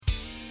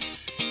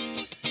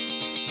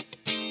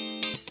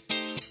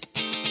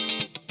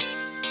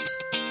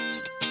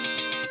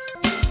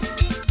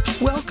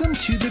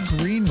to The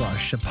Green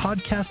Rush, a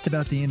podcast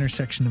about the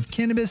intersection of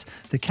cannabis,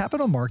 the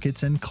capital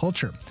markets, and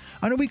culture.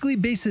 On a weekly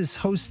basis,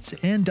 hosts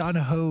Ann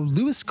Donahoe,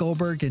 Louis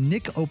Goldberg, and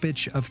Nick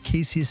Opich of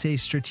KCSA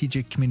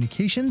Strategic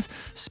Communications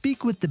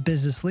speak with the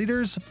business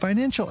leaders,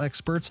 financial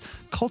experts,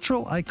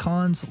 cultural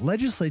icons,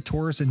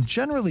 legislators, and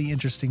generally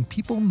interesting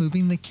people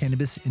moving the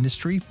cannabis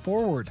industry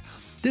forward.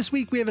 This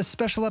week, we have a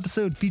special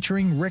episode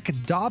featuring Rick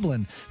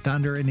Doblin,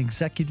 founder and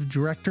executive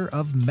director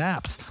of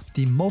MAPS,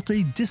 the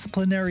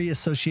Multidisciplinary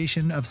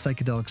Association of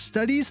Psychedelic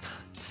Studies,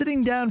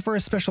 sitting down for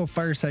a special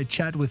fireside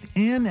chat with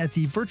Ann at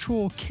the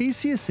virtual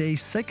KCSA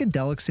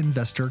Psychedelics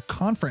Investor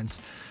Conference.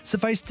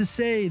 Suffice to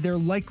say, there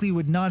likely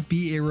would not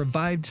be a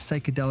revived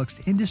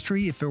psychedelics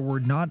industry if it were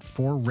not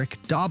for Rick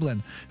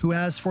Doblin, who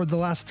has for the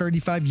last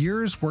 35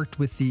 years worked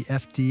with the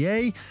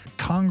FDA,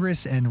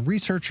 Congress, and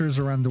researchers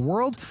around the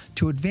world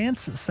to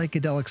advance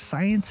psychedelic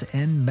science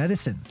and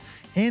medicine.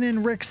 Ann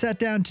and Rick sat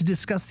down to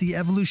discuss the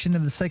evolution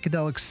of the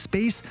psychedelic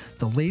space,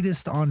 the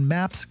latest on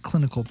MAPS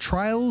clinical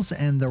trials,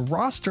 and the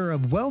roster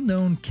of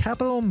well-known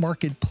capital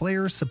market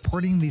players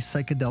supporting the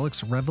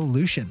psychedelics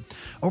revolution.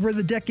 Over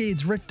the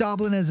decades, Rick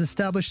Doblin has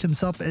established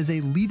himself as a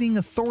leading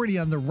authority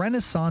on the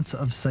renaissance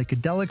of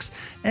psychedelics,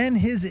 and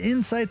his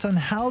insights on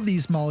how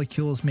these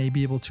molecules may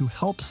be able to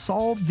help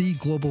solve the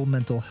global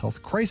mental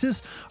health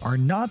crisis are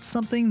not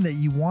something that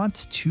you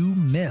want to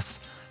miss.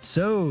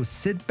 So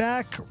sit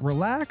back,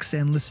 relax,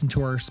 and listen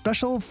to our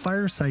special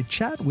fireside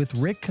chat with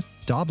Rick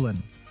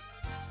Doblin.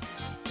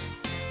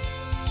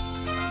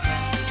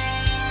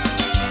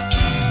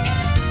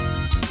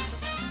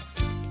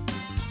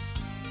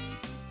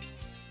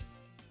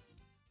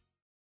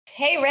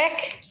 Hey,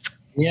 Rick.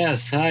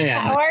 Yes, hi, Anna.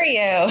 How are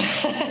you?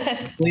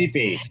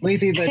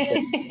 Sleepy, but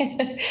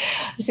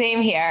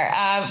Same here.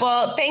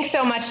 Well, thanks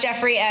so much,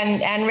 Jeffrey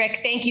and Rick.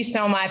 Thank you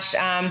so much.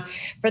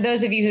 For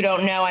those of you who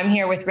don't know, I'm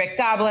here with Rick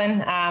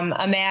Doblin,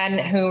 a man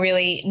who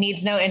really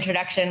needs no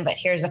introduction, but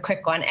here's a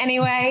quick one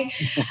anyway.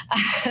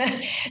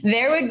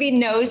 There would be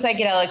no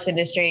psychedelics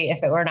industry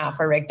if it were not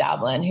for Rick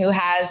Doblin, who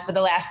has, for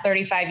the last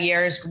 35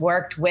 years,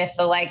 worked with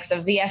the likes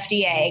of the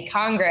FDA,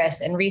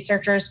 Congress, and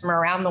researchers from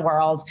around the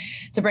world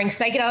to bring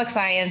psychedelic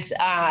science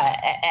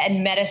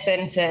and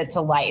medicine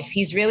to life.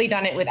 He's really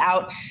done it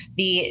without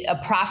a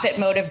profit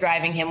motive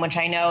driving him, which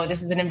I know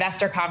this is an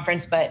investor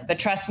conference, but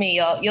trust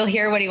me, you'll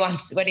hear what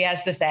he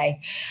has to say.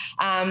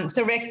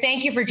 So Rick,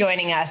 thank you for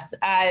joining us.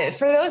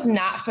 For those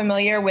not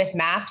familiar with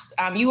MAPS,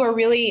 you are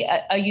really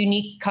a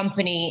unique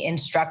company in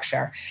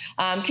structure.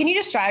 Can you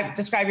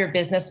describe your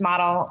business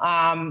model?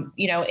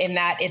 In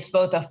that it's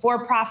both a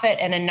for-profit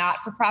and a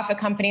not-for-profit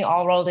company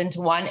all rolled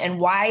into one, and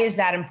why is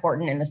that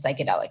important in the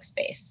psychedelic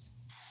space?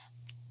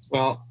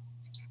 Well,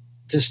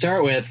 to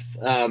start with,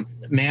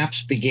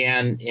 MAPS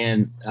began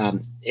in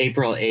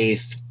April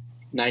 8th,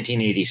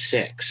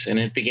 1986, and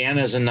it began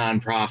as a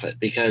nonprofit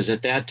because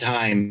at that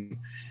time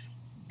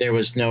there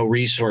was no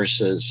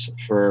resources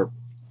for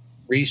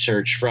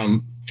research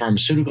from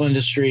pharmaceutical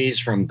industries,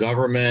 from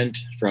government,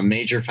 from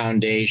major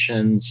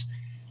foundations,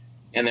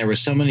 and there were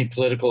so many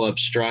political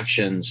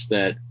obstructions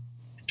that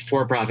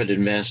for-profit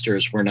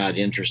investors were not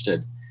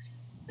interested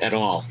at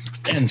all.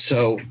 And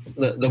so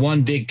the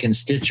one big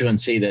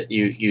constituency that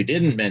you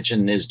didn't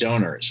mention is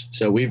donors.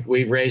 So we've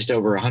raised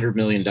over $100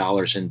 million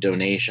in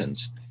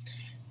donations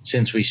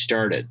since we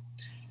started.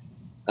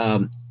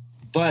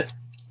 But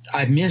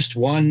I missed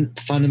one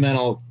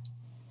fundamental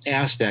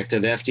aspect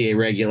of FDA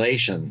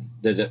regulation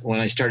that when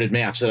I started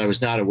MAPS that I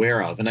was not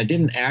aware of. And I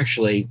didn't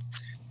actually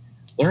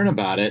learn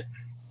about it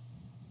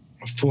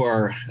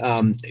for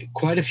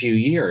quite a few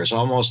years,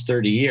 almost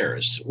 30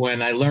 years,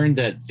 when I learned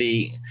that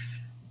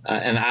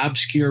an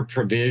obscure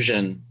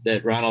provision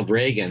that Ronald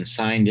Reagan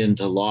signed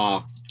into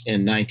law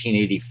in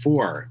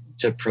 1984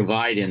 to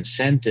provide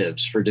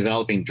incentives for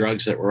developing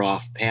drugs that were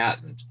off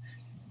patent,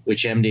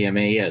 which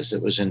MDMA is.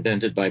 It was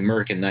invented by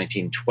Merck in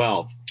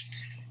 1912.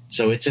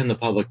 So it's in the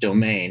public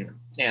domain.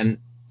 And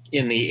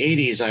in the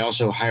 80s, I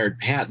also hired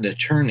patent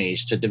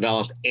attorneys to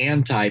develop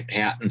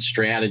anti-patent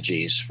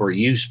strategies for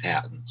use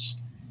patents.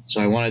 So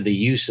I wanted the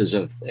uses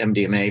of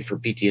MDMA for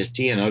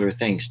PTSD and other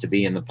things to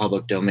be in the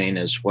public domain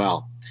as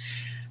well.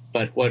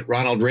 But what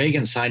Ronald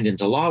Reagan signed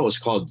into law was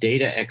called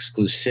data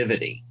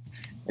exclusivity.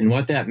 And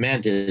what that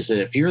meant is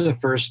that if you're the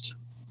first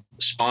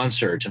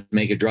sponsor to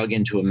make a drug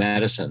into a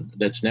medicine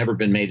that's never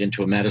been made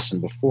into a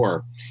medicine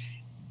before,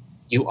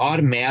 you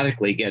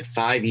automatically get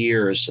 5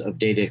 years of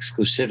data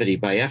exclusivity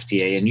by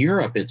FDA. In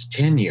Europe, it's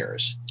 10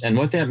 years. And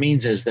what that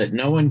means is that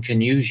no one can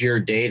use your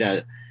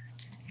data.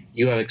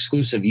 You have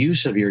exclusive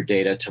use of your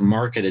data to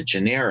market a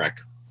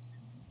generic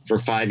for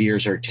 5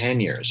 years or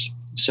 10 years.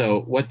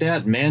 So what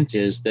that meant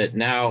is that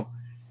now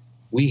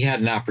we had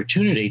an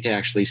opportunity to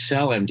actually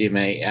sell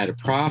MDMA at a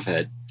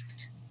profit,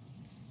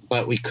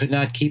 but we could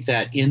not keep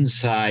that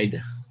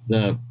inside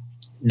the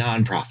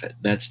nonprofit.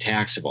 That's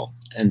taxable.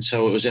 And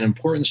so it was an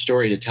important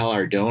story to tell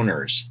our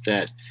donors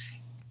that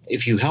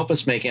if you help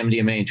us make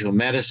MDMA into a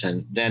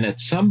medicine, then at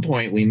some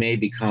point we may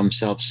become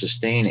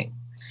self-sustaining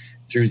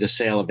through the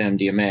sale of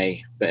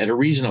MDMA, but at a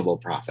reasonable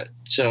profit.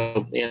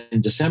 So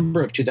in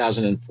December of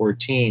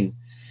 2014,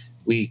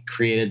 we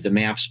created the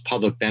MAPS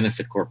Public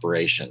Benefit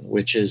Corporation,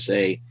 which is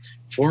a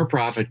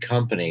for-profit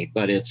company,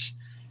 but it's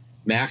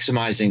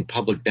maximizing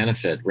public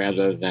benefit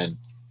rather than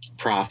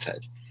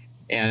profit.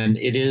 And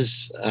it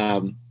is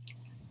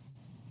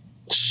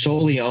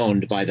solely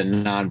owned by the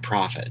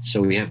nonprofit.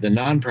 So we have the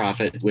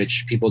nonprofit,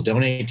 which people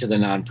donate to the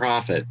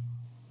nonprofit.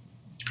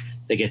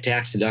 They get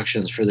tax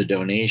deductions for the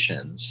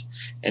donations.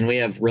 And we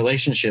have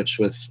relationships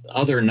with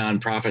other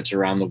nonprofits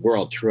around the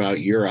world,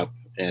 throughout Europe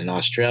and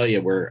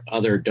Australia, where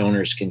other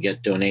donors can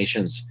get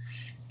donations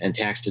and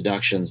tax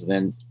deductions. And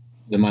then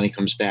the money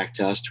comes back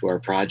to us, to our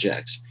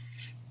projects.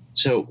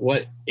 So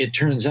what it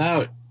turns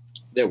out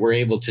that we're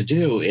able to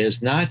do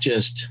is not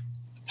just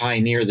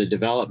pioneer the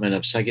development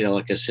of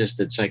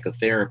psychedelic-assisted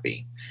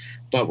psychotherapy,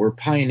 but we're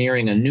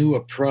pioneering a new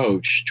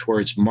approach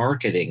towards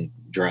marketing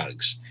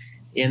drugs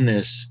in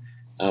this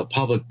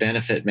public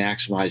benefit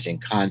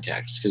maximizing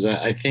context. Because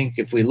I think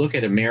if we look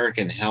at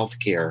American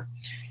healthcare,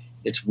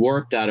 it's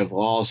warped out of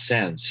all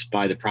sense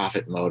by the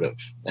profit motive.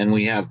 And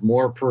we have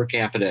more per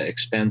capita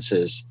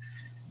expenses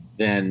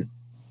than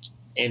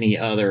any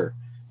other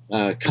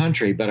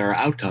country, but our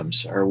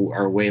outcomes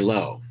are way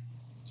low,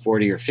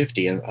 40 or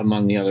 50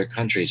 among the other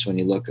countries when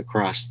you look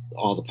across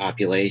all the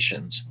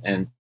populations.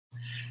 And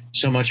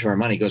so much of our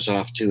money goes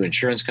off to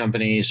insurance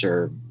companies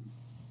or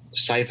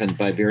siphoned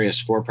by various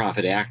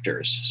for-profit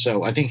actors.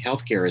 So I think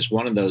healthcare is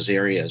one of those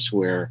areas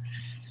where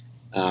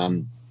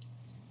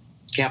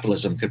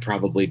capitalism could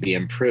probably be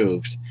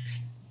improved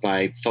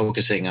by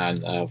focusing on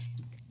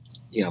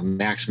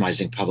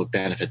maximizing public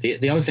benefit.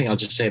 The other thing I'll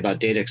just say about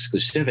data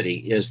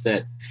exclusivity is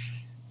that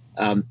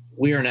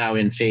we are now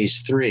in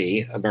phase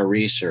 3 of our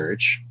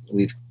research.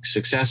 We've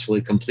successfully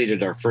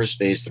completed our first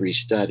phase 3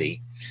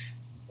 study,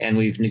 and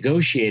we've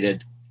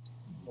negotiated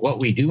what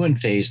we do in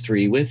phase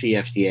 3 with the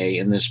FDA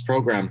in this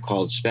program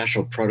called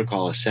Special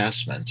Protocol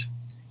Assessment,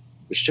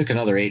 which took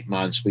another 8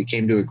 months. We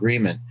came to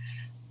agreement.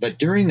 But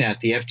during that,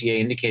 the FDA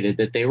indicated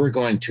that they were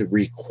going to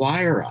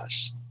require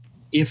us,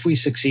 if we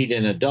succeed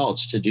in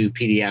adults, to do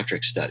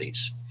pediatric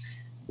studies,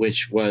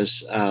 which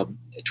was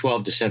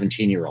 12 to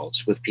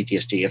 17-year-olds with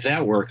PTSD. If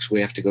that works,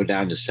 we have to go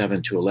down to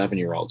 7 to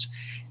 11-year-olds.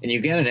 And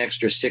you get an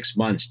extra 6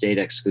 months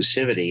data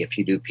exclusivity if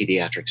you do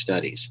pediatric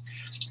studies.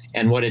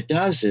 And what it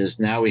does is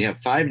now we have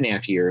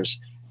 5.5 years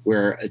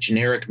where a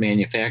generic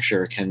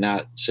manufacturer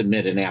cannot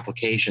submit an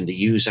application to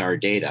use our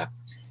data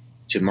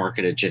to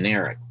market a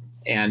generic.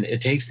 And it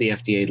takes the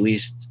FDA at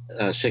least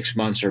 6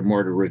 months or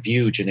more to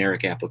review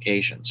generic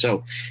applications.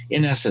 So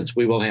in essence,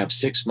 we will have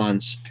 6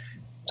 months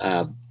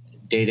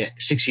data,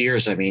 6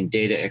 years,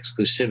 data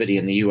exclusivity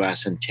in the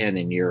US and 10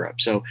 in Europe.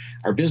 So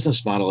our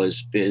business model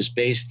is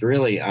based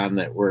really on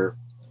that we're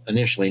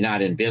initially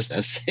not in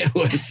business. It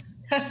was,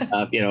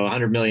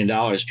 $100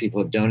 million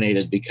people have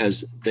donated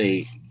because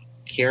they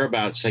care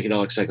about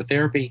psychedelic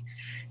psychotherapy.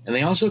 And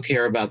they also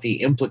care about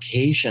the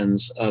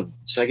implications of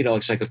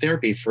psychedelic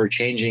psychotherapy for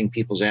changing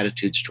people's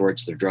attitudes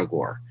towards the drug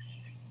war,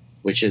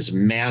 which is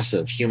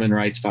massive human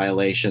rights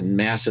violation,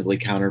 massively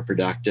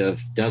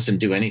counterproductive, doesn't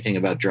do anything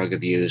about drug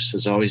abuse,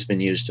 has always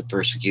been used to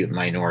persecute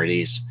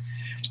minorities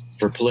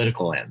for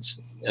political ends.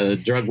 The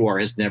drug war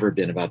has never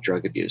been about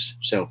drug abuse.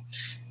 So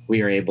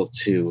we are able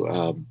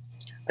to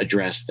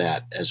address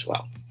that as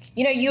well.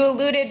 You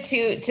alluded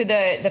to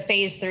the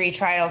phase 3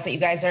 trials that you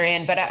guys are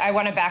in, but I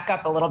want to back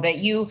up a little bit.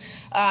 You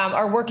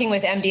are working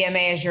with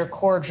MDMA as your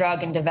core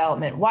drug in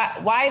development.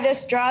 Why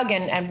this drug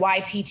and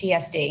why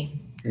PTSD?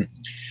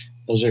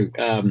 Those are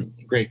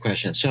great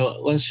questions. So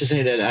let's just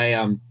say that I,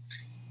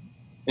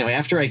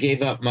 after I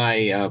gave up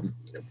my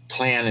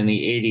plan in the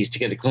 80s to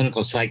get a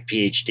clinical psych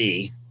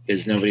PhD,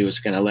 because nobody was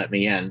going to let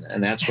me in,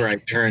 and that's where I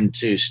turned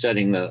to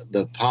studying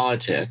the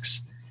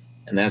politics,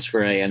 and that's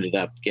where I ended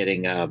up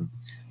getting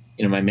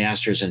my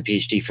master's and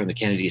PhD from the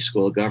Kennedy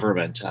School of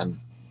Government on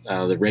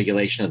the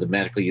regulation of the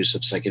medical use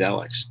of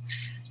psychedelics.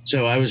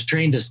 So I was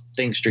trained to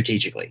think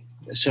strategically.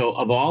 So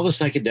of all the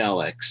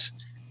psychedelics,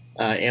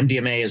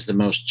 MDMA is the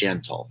most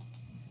gentle.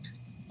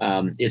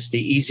 It's the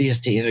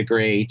easiest to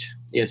integrate.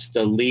 It's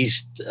the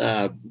least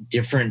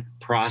different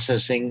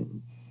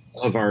processing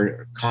of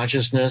our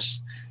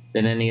consciousness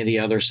than any of the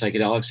other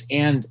psychedelics.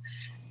 And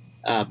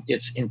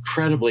it's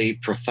incredibly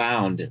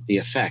profound, the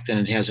effect, and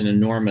it has an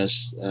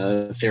enormous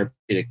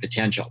therapeutic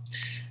potential.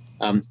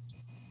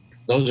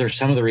 Those are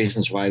some of the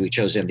reasons why we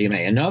chose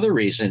MDMA. Another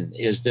reason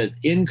is that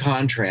in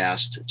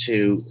contrast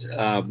to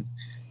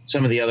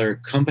some of the other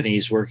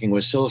companies working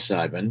with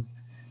psilocybin,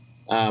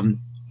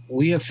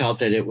 we have felt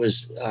that it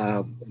was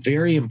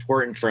very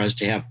important for us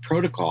to have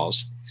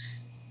protocols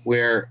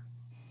where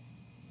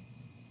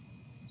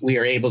we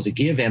are able to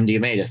give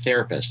MDMA to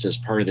therapists as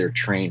part of their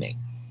training.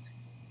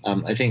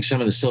 I think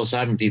some of the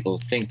psilocybin people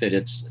think that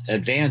it's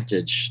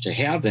advantage to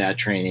have that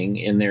training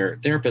in their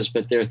therapists,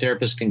 but their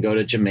therapists can go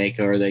to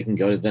Jamaica or they can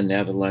go to the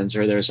Netherlands,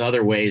 or there's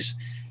other ways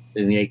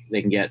that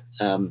they can get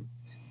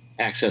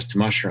access to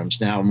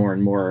mushrooms. Now more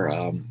and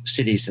more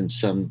cities and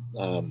some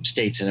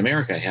states in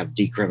America have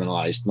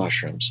decriminalized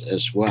mushrooms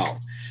as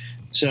well.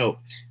 So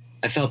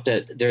I felt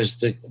that there's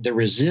the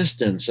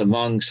resistance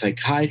among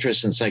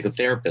psychiatrists and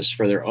psychotherapists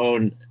for their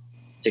own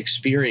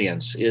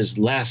experience is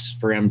less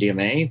for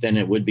MDMA than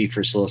it would be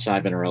for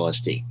psilocybin or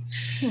LSD.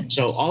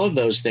 So all of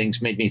those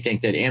things made me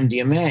think that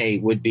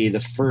MDMA would be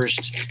the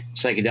first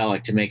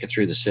psychedelic to make it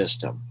through the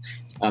system.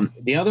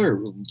 The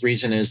other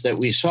reason is that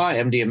we saw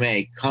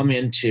MDMA come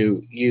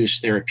into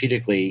use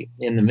therapeutically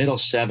in the middle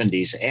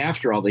 70s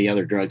after all the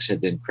other drugs had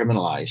been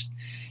criminalized,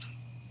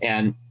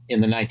 and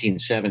in the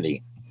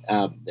 1970s.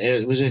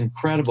 It was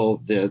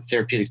incredible, the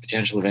therapeutic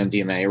potential of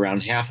MDMA.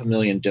 Around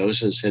 500,000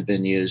 doses had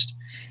been used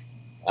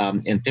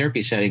in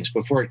therapy settings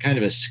before it kind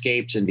of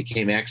escaped and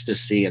became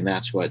ecstasy, and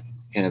that's what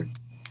kind of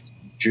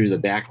drew the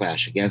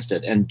backlash against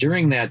it. And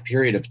during that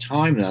period of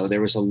time, though,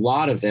 there was a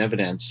lot of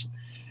evidence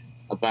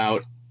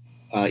about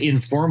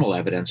informal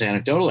evidence,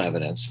 anecdotal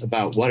evidence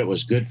about what it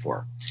was good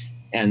for.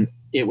 And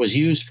it was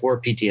used for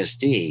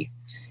PTSD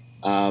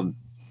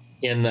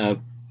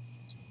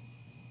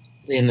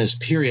in this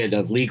period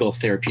of legal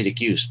therapeutic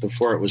use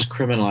before it was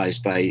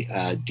criminalized by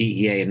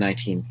DEA in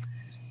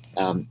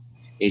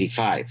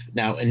 1985.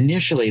 Now,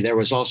 initially, there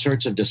was all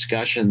sorts of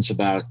discussions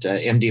about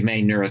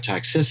MDMA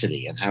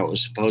neurotoxicity and how it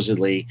was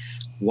supposedly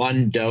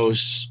one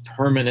dose,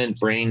 permanent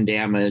brain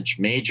damage,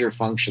 major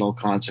functional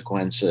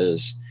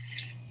consequences.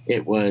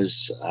 It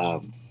was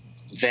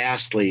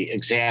vastly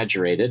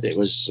exaggerated. It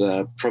was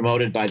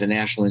promoted by the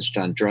National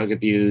Institute on Drug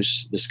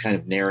Abuse, this kind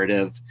of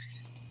narrative.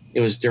 It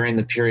was during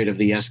the period of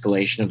the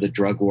escalation of the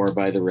drug war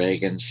by the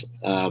Reagans.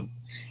 And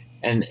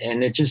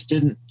it just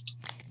didn't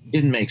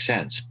make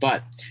sense.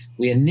 But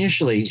we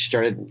initially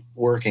started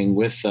working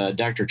with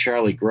Dr.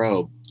 Charlie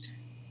Grob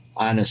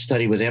on a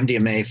study with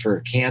MDMA for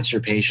cancer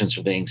patients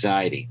with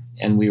anxiety.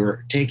 And we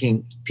were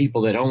taking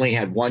people that only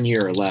had 1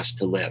 year or less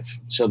to live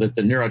so that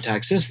the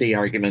neurotoxicity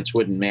arguments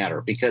wouldn't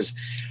matter, because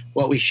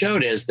what we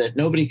showed is that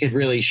nobody could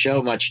really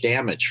show much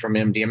damage from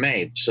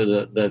MDMA.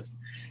 So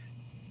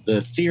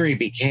the theory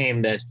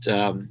became that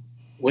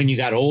when you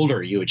got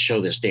older, you would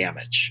show this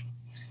damage.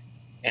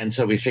 And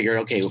so we figured,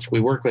 okay, if we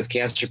work with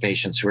cancer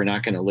patients who are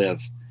not going to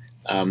live,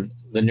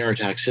 the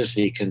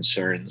neurotoxicity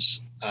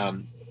concerns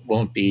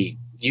won't be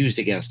used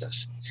against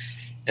us.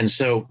 And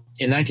so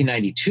in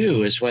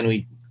 1992 is when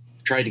we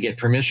tried to get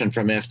permission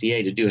from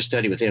FDA to do a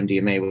study with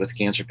MDMA with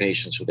cancer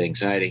patients with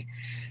anxiety.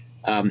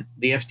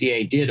 The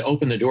FDA did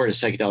open the door to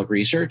psychedelic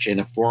research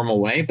in a formal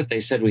way, but they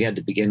said we had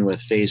to begin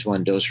with phase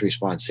 1 dose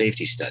response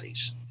safety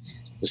studies,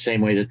 the same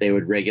way that they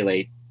would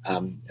regulate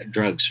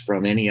drugs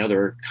from any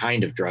other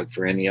kind of drug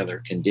for any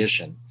other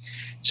condition.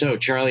 So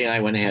Charlie and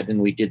I went ahead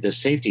and we did the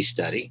safety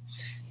study.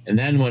 And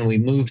then when we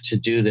moved to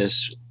do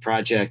this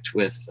project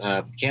with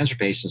cancer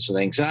patients with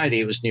anxiety,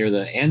 it was near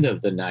the end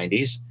of the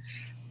 90s.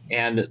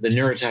 And the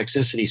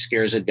neurotoxicity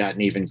scares had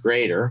gotten even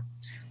greater.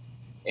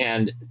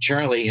 And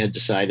Charlie had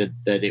decided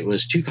that it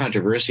was too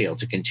controversial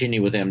to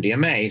continue with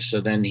MDMA.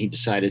 So then he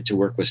decided to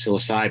work with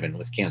psilocybin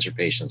with cancer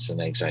patients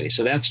and anxiety.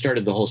 So that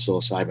started the whole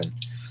psilocybin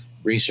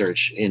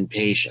research in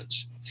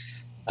patients.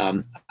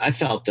 I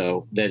felt,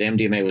 though, that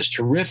MDMA was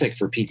terrific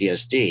for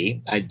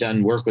PTSD. I'd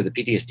done work with a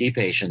PTSD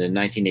patient in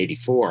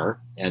 1984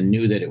 and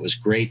knew that it was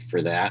great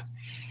for that.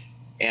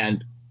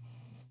 And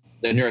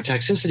the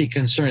neurotoxicity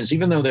concerns,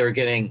 even though they were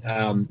getting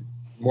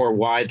more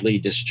widely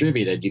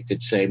distributed, you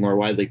could say more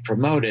widely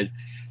promoted,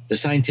 the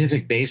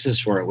scientific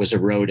basis for it was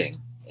eroding.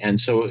 And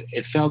so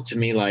it felt to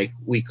me like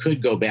we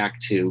could go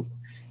back to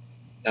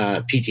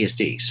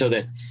PTSD. So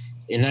that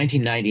in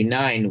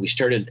 1999, we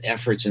started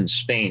efforts in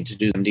Spain to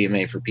do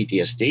MDMA for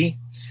PTSD,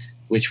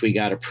 which we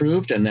got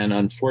approved. And then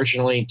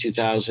unfortunately, in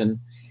 2000,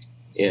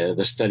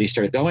 the study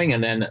started going,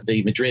 and then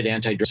the Madrid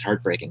anti-drug was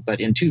heartbreaking.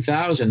 But in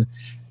 2000,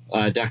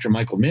 Dr.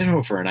 Michael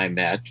Mithoefer and I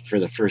met for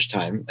the first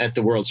time at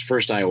the world's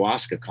first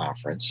ayahuasca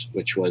conference,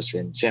 which was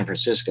in San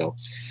Francisco.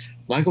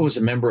 Michael was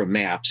a member of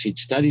MAPS. He'd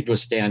studied with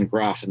Stan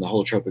Grof in the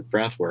holotropic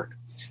breathwork,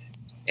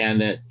 and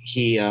that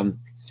he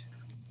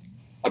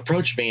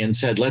approached me and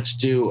said, let's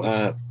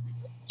do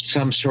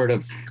some sort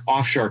of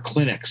offshore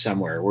clinic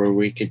somewhere where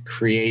we could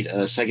create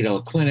a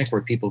psychedelic clinic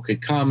where people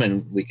could come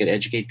and we could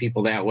educate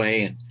people that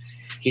way. And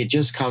he had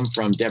just come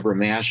from Deborah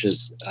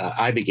Mash's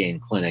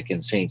Ibogaine clinic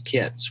in St.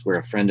 Kitts, where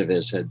a friend of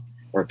his had,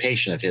 or a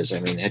patient of his,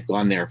 had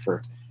gone there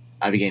for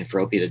Ibogaine for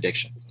opiate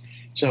addiction.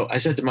 So I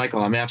said to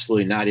Michael, I'm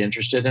absolutely not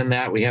interested in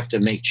that. We have to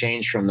make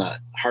change from the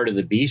heart of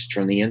the beast,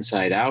 from the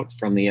inside out,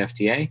 from the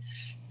FDA.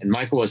 And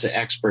Michael was an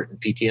expert in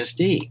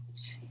PTSD.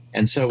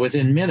 And so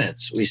within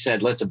minutes, we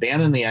said, let's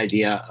abandon the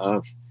idea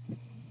of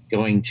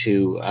going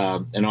to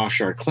an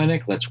offshore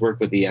clinic. Let's work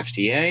with the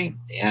FDA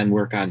and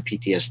work on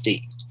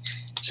PTSD.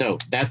 So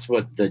that's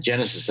what the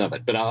genesis of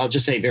it. But I'll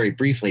just say very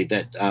briefly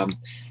that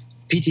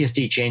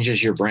PTSD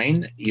changes your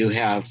brain. You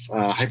have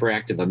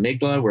hyperactive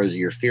amygdala where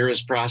your fear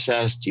is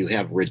processed. You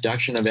have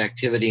reduction of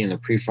activity in the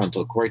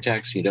prefrontal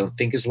cortex. You don't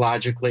think as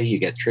logically. You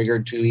get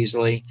triggered too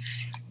easily.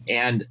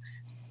 And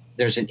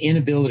there's an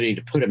inability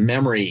to put a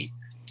memory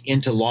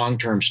into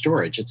long-term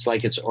storage. It's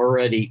like it's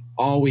already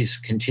always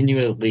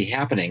continually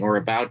happening or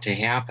about to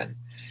happen.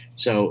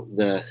 So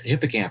the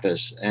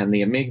hippocampus and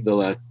the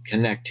amygdala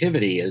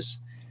connectivity is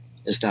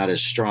not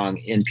as strong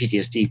in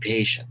PTSD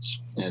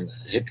patients. And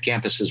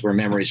hippocampus is where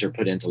memories are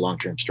put into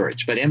long-term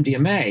storage. But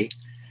MDMA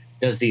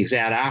does the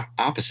exact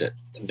opposite.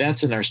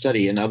 Vets in our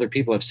study and other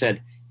people have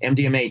said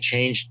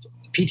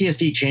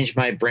PTSD changed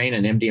my brain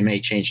and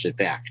MDMA changed it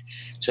back.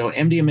 So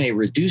MDMA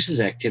reduces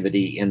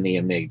activity in the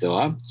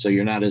amygdala, so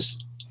you're not as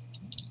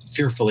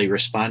fearfully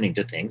responding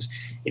to things.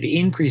 It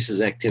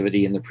increases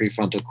activity in the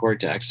prefrontal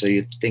cortex, so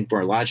you think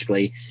more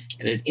logically,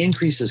 and it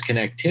increases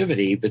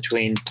connectivity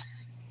between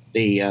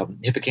the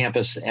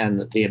hippocampus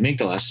and the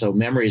amygdala, so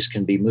memories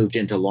can be moved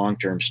into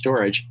long-term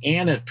storage,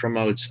 and it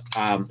promotes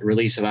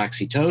release of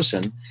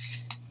oxytocin,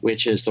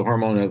 which is the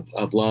hormone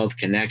of love,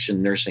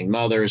 connection, nursing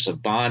mothers,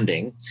 of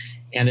bonding,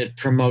 and it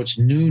promotes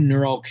new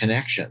neural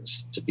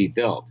connections to be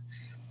built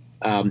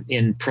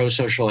in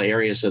prosocial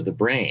areas of the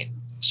brain,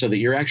 so that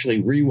you're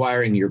actually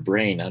rewiring your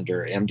brain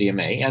under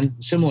MDMA and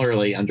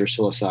similarly under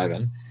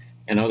psilocybin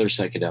and other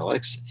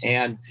psychedelics.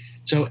 And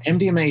so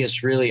MDMA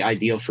is really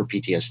ideal for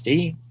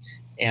PTSD.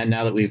 And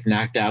now that we've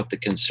knocked out the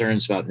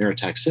concerns about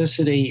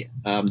neurotoxicity,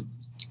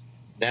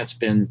 that's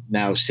been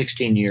now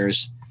 16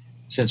 years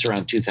since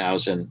around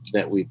 2000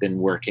 that we've been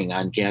working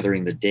on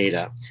gathering the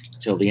data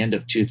till the end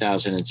of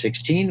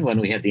 2016 when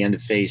we had the end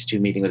of phase 2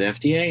 meeting with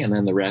FDA, and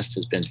then the rest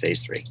has been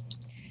phase 3.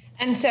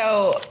 And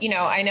so,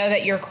 I know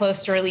that you're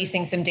close to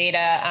releasing some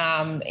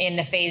data in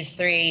the phase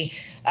 3,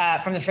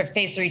 from the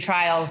phase 3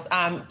 trials.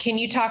 Can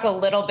you talk a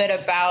little bit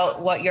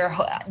about what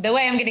the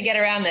way I'm going to get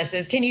around this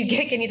is, can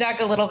you talk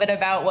a little bit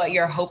about what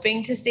you're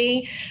hoping to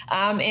see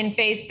in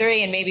phase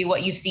 3 and maybe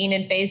what you've seen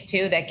in phase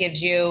 2 that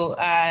gives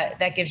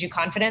you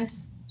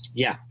confidence?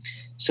 Yeah.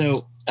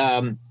 So,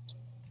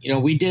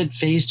 we did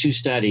phase 2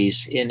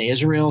 studies in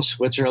Israel,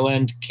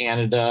 Switzerland,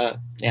 Canada,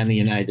 and the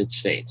United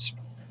States.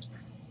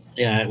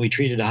 We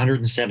treated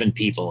 107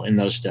 people in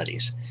those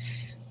studies.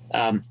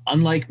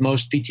 Unlike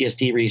most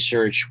PTSD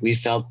research, we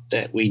felt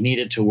that we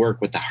needed to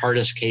work with the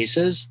hardest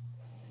cases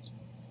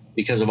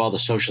because of all the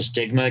social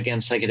stigma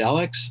against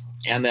psychedelics,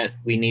 and that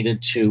we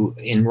needed to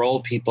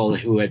enroll people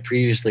who had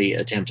previously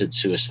attempted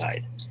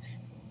suicide.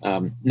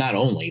 Not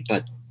only,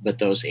 but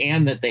those,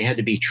 and that they had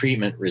to be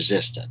treatment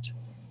resistant,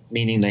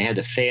 meaning they had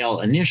to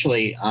fail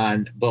initially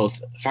on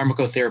both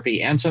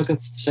pharmacotherapy and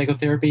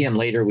psychotherapy, and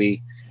later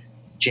we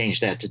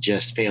changed that to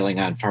just failing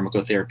on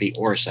pharmacotherapy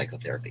or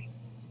psychotherapy.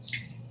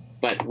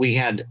 But we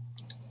had,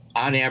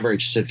 on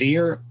average,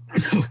 severe,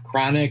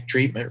 chronic,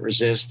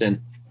 treatment-resistant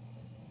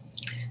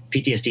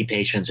PTSD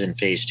patients in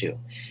phase 2.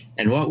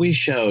 And what we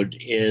showed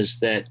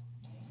is that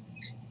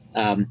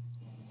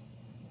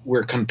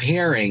we're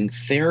comparing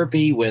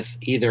therapy with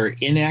either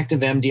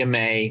inactive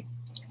MDMA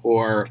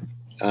or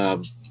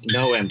no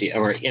MDMA,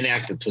 or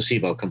inactive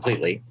placebo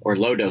completely, or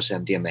low-dose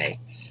MDMA,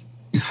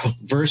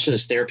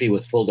 versus therapy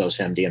with full-dose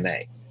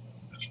MDMA.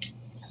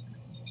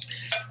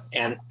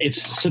 And it's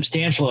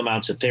substantial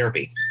amounts of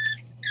therapy.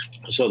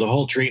 So the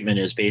whole treatment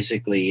is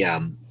basically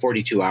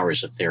 42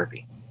 hours of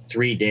therapy,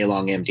 3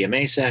 day-long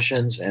MDMA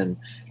sessions, and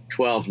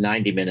 12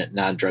 90-minute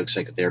non-drug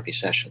psychotherapy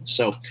sessions.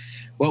 So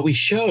what we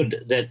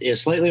showed that is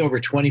slightly over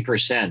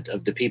 20%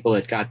 of the people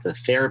that got the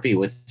therapy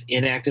with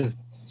inactive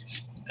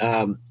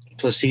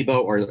placebo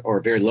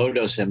or very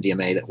low-dose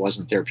MDMA that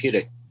wasn't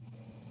therapeutic,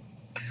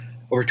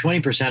 over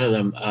 20% of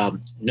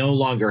them no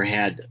longer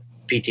had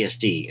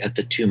PTSD at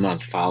the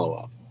 2-month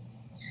follow-up.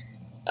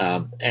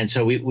 And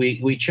so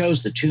we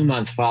chose the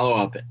 2-month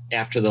follow-up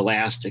after the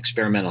last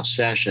experimental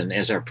session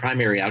as our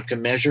primary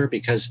outcome measure,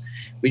 because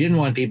we didn't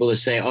want people to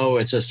say, oh,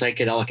 it's a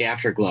psychedelic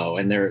afterglow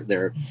and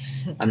they're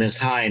on this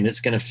high and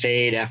it's going to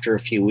fade after a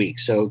few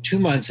weeks. So 2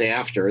 months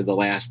after the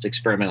last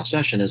experimental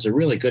session is a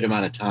really good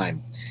amount of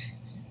time.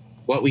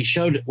 What we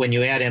showed when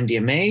you add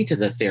MDMA to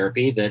the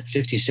therapy, that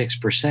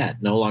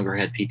 56% no longer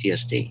had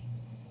PTSD.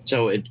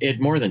 So it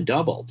more than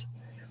doubled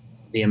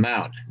the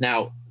amount.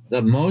 Now,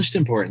 the most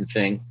important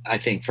thing, I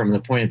think, from the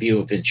point of view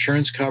of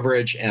insurance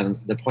coverage and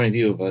the point of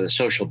view of a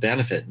social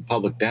benefit and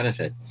public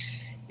benefit,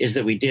 is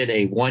that we did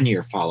a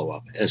 1-year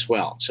follow-up as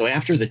well. So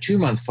after the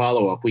 2-month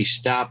follow-up, we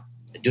stopped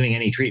doing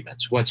any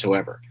treatments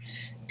whatsoever.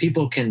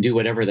 People can do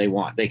whatever they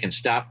want. They can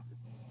stop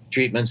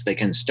treatments, they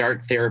can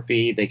start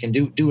therapy, they can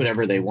do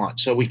whatever they want.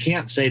 So we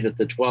can't say that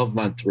the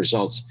 12-month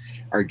results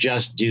are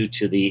just due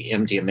to the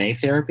MDMA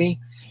therapy,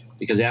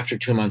 because after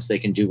 2 months they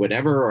can do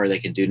whatever or they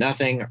can do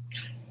nothing.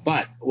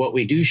 But what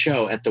we do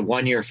show at the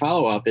 1-year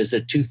follow-up is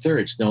that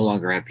 2/3 no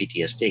longer have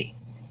PTSD.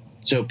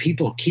 So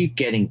people keep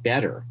getting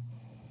better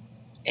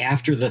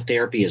after the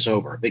therapy is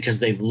over because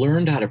they've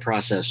learned how to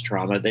process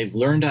trauma. They've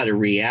learned how to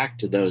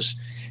react to those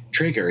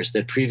triggers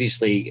that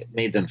previously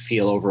made them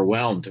feel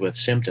overwhelmed with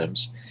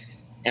symptoms,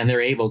 and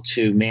they're able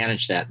to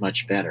manage that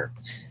much better.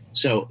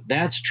 So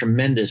that's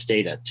tremendous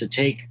data to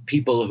take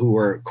people who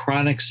were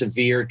chronic,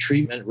 severe,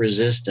 treatment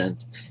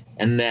resistant,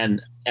 and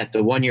then at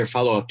the 1-year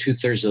follow-up,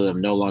 2/3 of them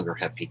no longer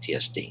have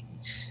PTSD.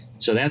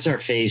 So that's our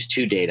phase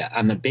 2 data.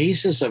 On the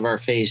basis of our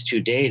phase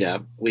 2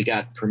 data, we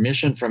got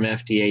permission from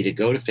FDA to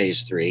go to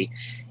phase 3,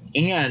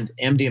 and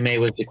MDMA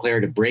was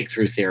declared a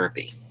breakthrough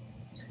therapy,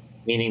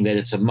 meaning that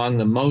it's among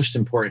the most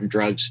important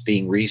drugs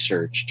being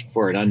researched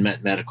for an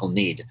unmet medical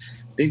need.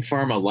 Big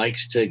Pharma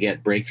likes to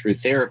get breakthrough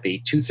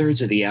therapy.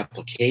 2/3 of the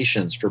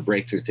applications for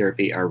breakthrough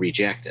therapy are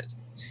rejected.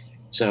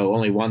 So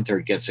only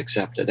 1/3 gets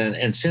accepted.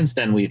 And since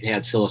then, we've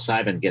had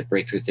psilocybin get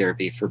breakthrough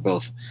therapy for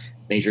both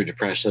major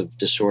depressive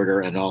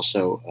disorder and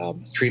also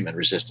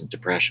treatment-resistant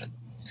depression.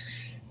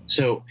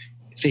 So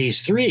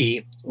phase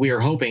 3, we are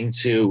hoping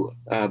to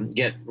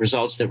get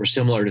results that were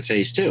similar to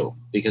phase 2,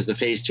 because the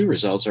phase 2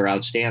 results are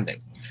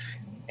outstanding.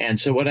 And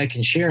so what I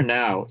can share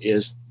now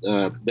is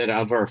that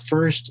of our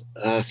first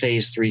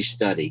phase 3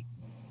 study,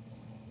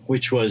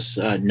 which was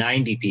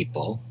 90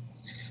 people,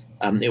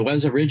 it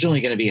was originally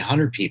going to be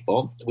 100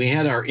 people. We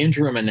had our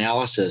interim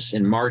analysis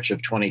in March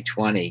of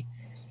 2020,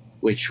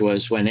 which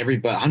was when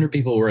 100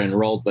 people were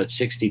enrolled, but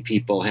 60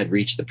 people had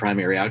reached the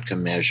primary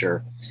outcome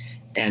measure.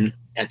 And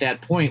at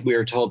that point, we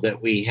were told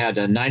that we had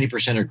a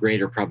 90% or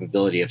greater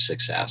probability of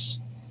success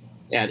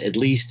at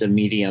least a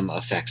medium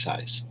effect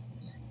size.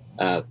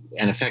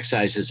 And effect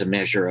size is a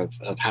measure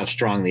of how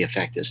strong the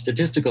effect is.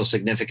 Statistical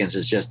significance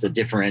is just a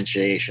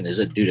differentiation. Is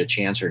it due to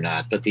chance or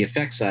not? But the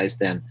effect size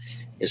then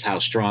is how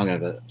strong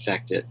of an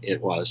effect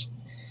it was.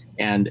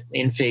 And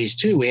in phase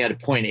 2, we had a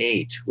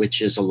 0.8,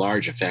 which is a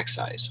large effect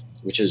size,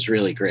 which is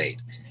really great.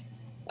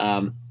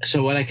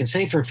 So what I can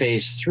say for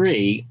phase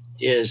 3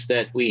 is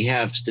that we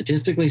have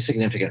statistically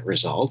significant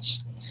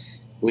results.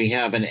 We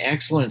have an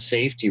excellent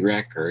safety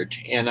record,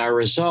 and our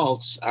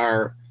results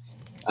are,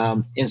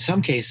 in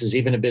some cases,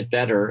 even a bit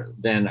better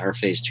than our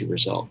phase 2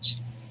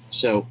 results.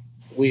 So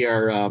we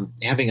are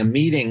having a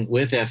meeting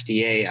with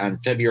FDA on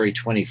February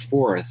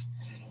 24th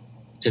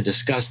to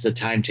discuss the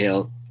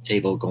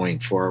timetable going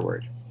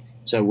forward.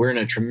 So we're in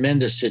a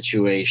tremendous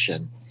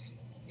situation,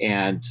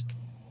 and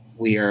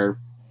we are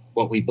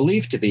what we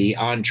believe to be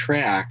on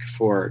track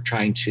for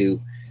trying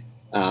to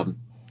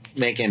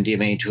make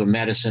MDMA into a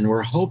medicine.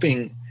 We're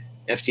hoping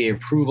FDA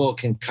approval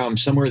can come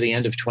somewhere at the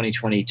end of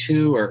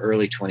 2022 or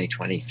early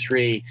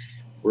 2023.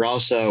 We're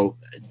also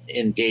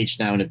engaged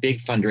now in a big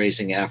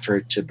fundraising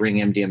effort to bring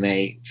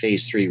MDMA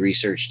phase 3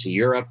 research to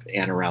Europe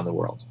and around the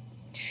world.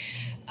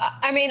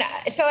 I mean,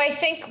 so I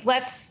think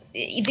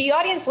the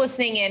audience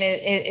listening in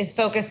is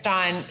focused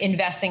on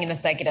investing in the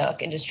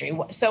psychedelic industry.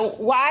 So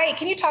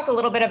can you talk a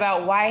little bit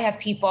about why have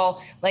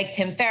people like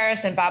Tim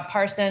Ferriss and Bob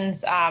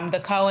Parsons, the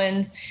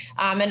Cohens,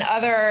 and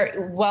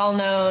other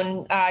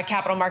well-known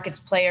capital markets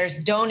players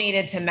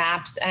donated to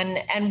MAPS,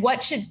 and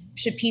what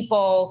should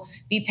people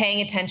be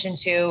paying attention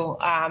to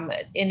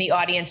in the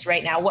audience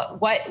right now?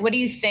 What do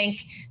you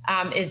think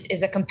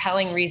is a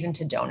compelling reason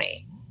to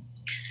donate?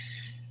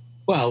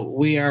 Well,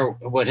 we are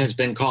what has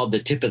been called the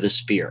tip of the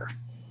spear.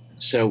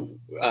 So,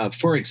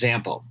 for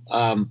example,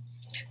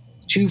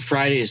 2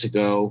 Fridays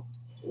ago,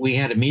 we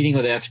had a meeting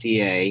with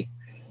FDA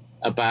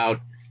about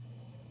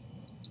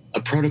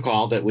a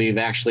protocol that we've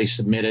actually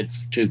submitted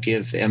to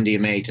give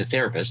MDMA to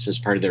therapists as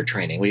part of their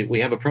training. We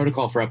have a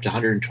protocol for up to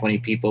 120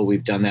 people.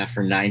 We've done that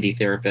for 90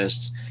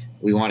 therapists.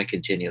 We want to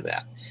continue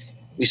that.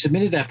 We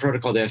submitted that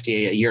protocol to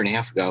FDA a year and a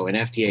half ago, and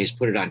FDA has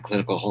put it on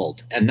clinical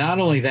hold. And not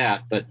only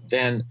that, but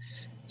then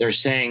they're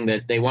saying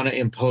that they want to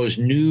impose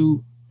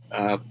new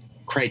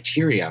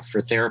criteria for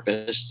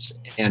therapists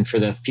and for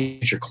the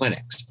future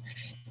clinics,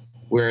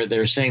 where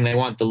they're saying they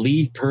want the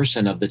lead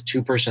person of the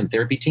 2-person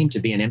therapy team to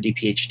be an MD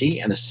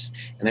PhD, and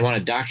they want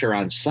a doctor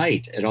on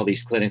site at all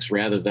these clinics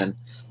rather than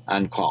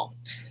on call.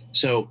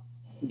 So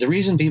the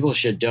reason people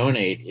should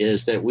donate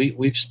is that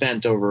we've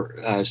spent over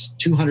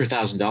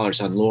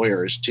 $200,000 on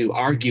lawyers to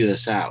argue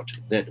this out,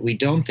 that we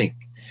don't think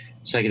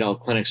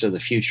psychedelic clinics of the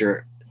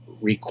future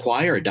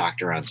require a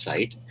doctor on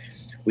site.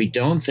 We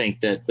don't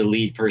think that the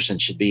lead person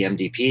should be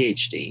MD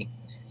PhD.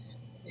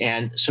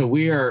 And so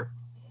we are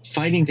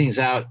fighting things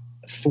out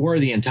for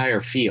the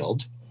entire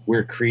field.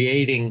 We're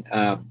creating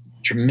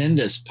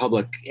tremendous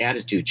public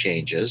attitude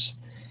changes.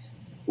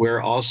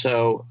 We're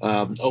also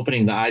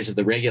opening the eyes of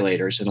the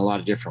regulators in a lot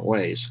of different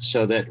ways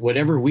so that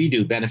whatever we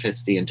do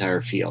benefits the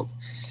entire field.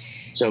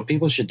 So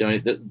people should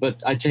donate.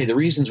 But I'd say the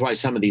reasons why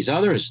some of these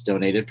others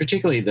donated,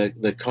 particularly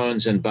the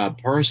Cohens and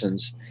Bob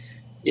Parsons,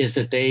 is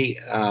that they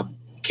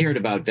cared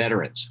about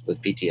veterans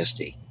with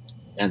PTSD.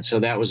 And so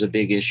that was a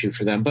big issue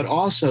for them. But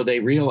also they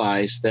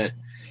realized that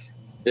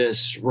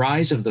this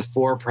rise of the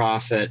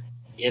for-profit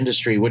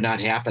industry would not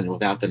happen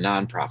without the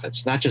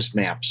nonprofits, not just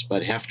MAPS,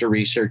 but Hefter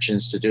Research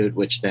Institute,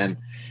 which then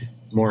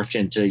morphed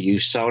into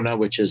USONA,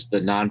 which is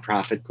the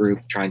nonprofit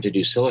group trying to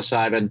do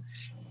psilocybin,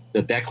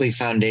 the Beckley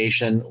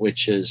Foundation,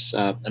 which is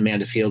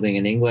Amanda Fielding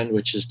in England,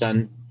 which has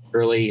done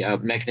early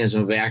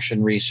mechanism of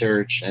action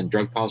research and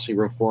drug policy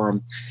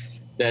reform,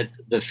 that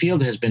the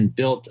field has been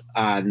built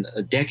on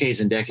decades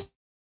and decades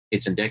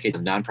and decades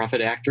of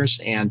nonprofit actors.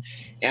 And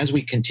as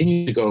we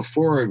continue to go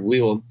forward,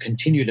 we will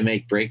continue to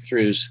make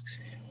breakthroughs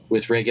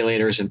with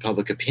regulators and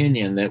public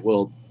opinion that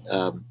will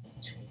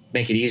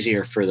make it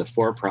easier for the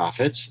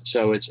for-profits.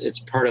 So it's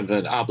part of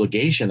an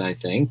obligation, I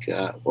think,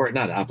 or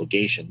not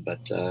obligation,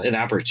 but an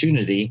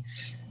opportunity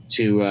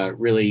to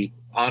really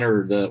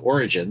honor the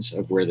origins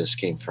of where this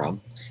came from.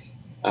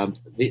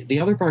 The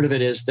other part of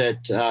it is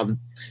that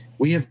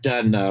we have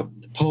done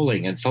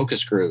polling and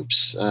focus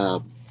groups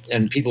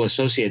and people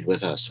associated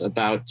with us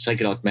about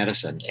psychedelic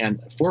medicine.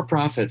 And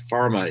for-profit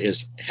pharma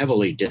is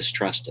heavily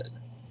distrusted.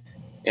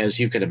 as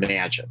you could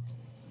imagine.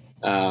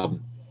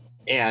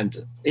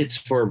 And it's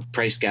for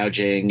price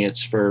gouging,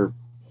 it's for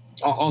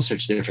all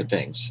sorts of different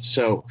things.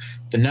 So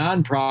the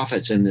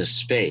nonprofits in this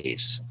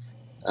space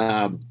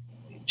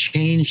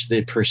change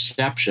the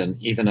perception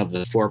even of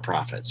the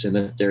for-profits, and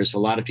that there's a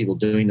lot of people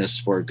doing this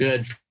for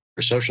good,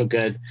 for social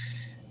good.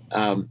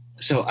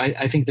 So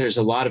I think there's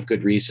a lot of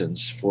good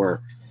reasons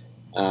for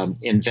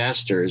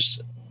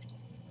investors,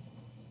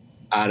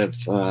 out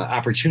of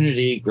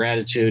opportunity,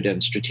 gratitude,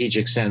 and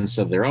strategic sense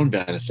of their own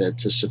benefit,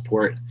 to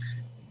support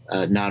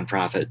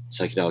nonprofit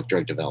psychedelic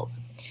drug development.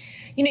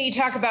 You know, you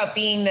talk about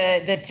being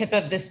the tip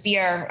of the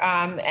spear,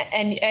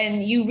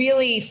 and you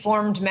really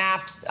formed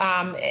MAPS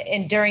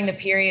during the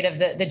period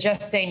of the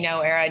Just Say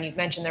No era, and you've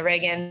mentioned the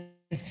Reagans.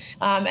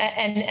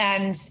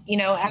 And you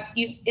know,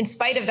 you, in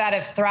spite of that,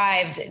 have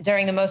thrived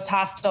during the most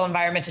hostile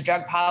environment to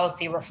drug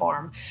policy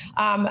reform.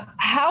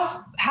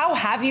 How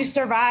have you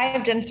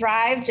survived and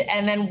thrived?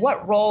 And then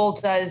what role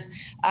does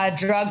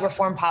drug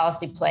reform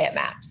policy play at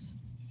MAPS?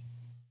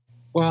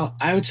 Well,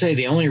 I would say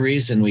the only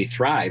reason we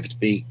thrived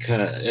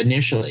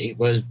initially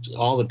was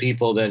all the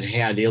people that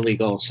had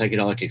illegal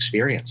psychedelic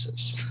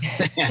experiences.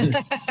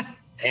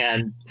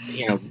 and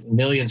you know,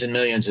 millions and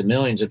millions and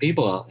millions of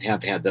people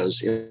have had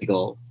those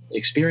illegal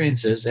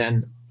experiences,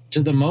 and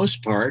to the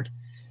most part,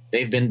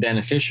 they've been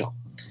beneficial.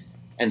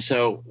 And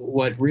so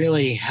what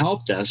really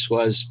helped us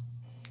was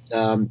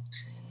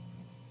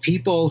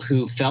people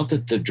who felt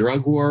that the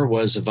drug war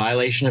was a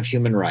violation of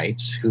human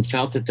rights, who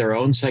felt that their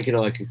own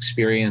psychedelic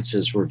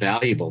experiences were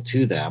valuable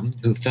to them,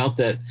 who felt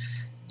that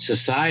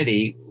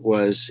society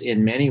was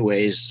in many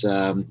ways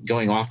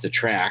going off the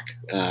track,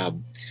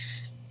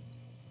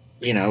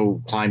 you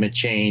know, climate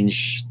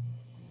change,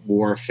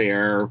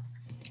 warfare,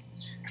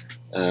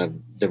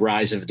 the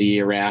rise of the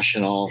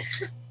irrational,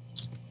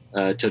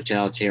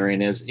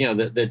 totalitarianism. You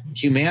know, that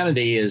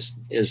humanity is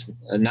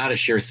not a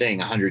sure thing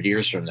 100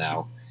 years from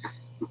now.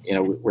 You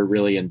know, we're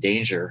really in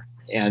danger.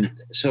 And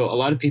so a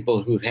lot of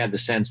people who've had the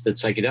sense that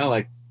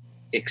psychedelic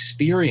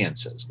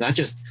experiences, not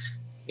just,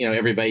 you know,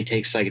 everybody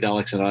takes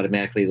psychedelics and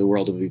automatically the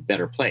world will be a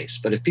better place.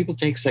 But if people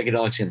take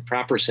psychedelics in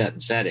proper set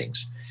and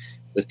settings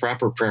with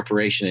proper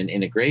preparation and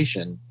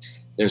integration,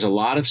 there's a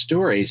lot of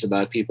stories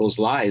about people's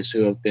lives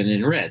who have been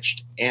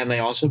enriched. And they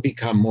also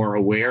become more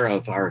aware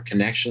of our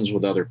connections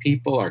with other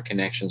people, our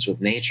connections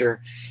with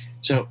nature.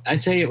 So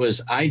I'd say it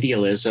was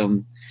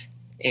idealism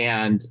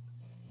and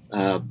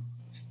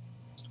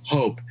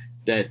hope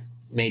that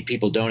made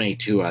people donate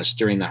to us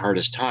during the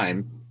hardest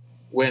time,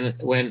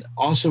 when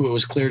also it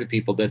was clear to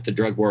people that the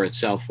drug war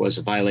itself was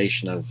a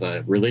violation of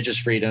religious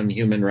freedom,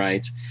 human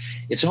rights.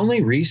 It's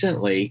only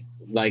recently,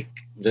 like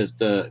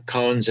the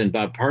Cohns and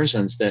Bob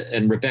Parsons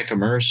and Rebecca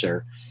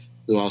Mercer,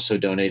 who also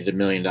donated $1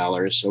 million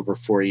over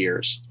 4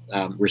 years,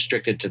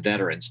 restricted to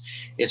veterans.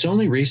 It's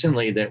only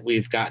recently that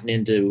we've gotten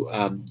into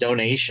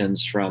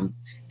donations from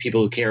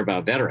people who care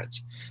about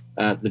veterans.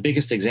 The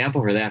biggest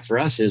example for that for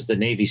us is the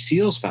Navy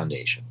SEALs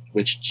Foundation,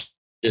 which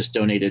just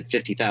donated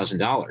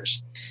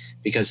 $50,000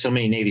 because so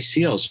many Navy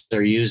SEALs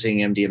are using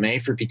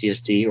MDMA for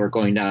PTSD or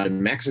going down to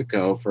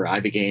Mexico for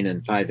Ibogaine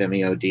and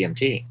 5-MeO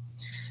DMT.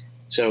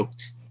 So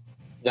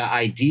the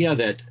idea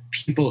that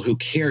people who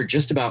care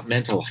just about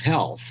mental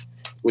health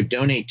would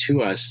donate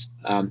to us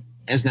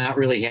has not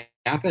really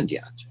happened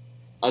yet,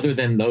 other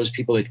than those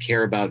people that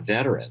care about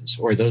veterans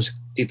or those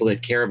people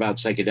that care about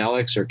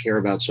psychedelics or care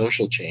about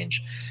social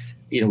change.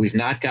 You know, we've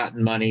not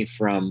gotten money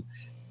from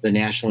the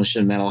National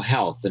Institute of Mental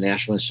Health, the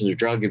National Institute of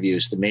Drug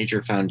Abuse, the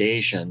major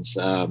foundations,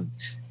 the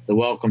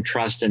Wellcome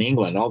Trust in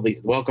England. All the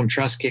Wellcome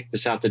Trust kicked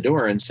us out the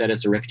door and said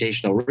it's a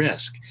reputational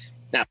risk.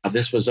 Now,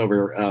 this was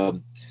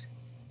over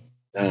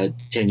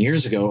 10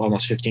 years ago,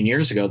 almost 15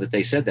 years ago that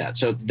they said that.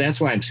 So that's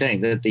why I'm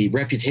saying that the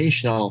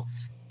reputational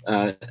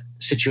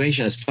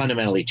situation has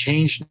fundamentally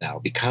changed now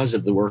because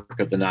of the work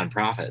of the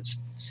nonprofits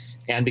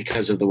and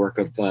because of the work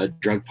of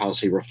drug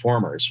policy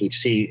reformers. We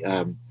see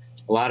a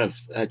lot of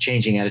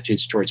changing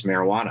attitudes towards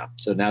marijuana.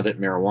 So now that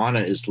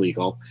marijuana is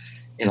legal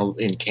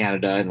in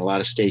Canada and a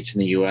lot of states in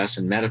the US,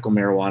 and medical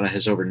marijuana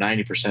has over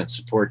 90%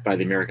 support by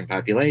the American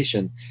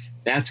population,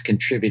 that's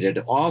contributed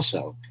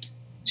also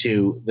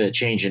to the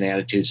change in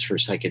attitudes for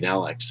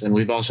psychedelics. And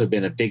we've also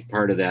been a big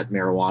part of that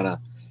marijuana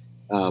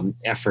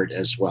effort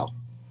as well.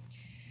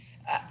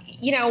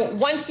 You know,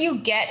 once you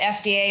get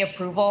FDA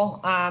approval,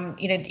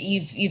 you know,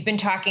 you've been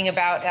talking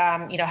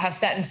about, you know, how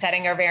set and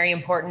setting are very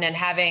important, and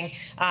having,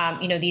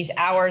 you know, these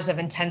hours of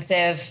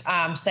intensive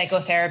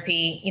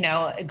psychotherapy, you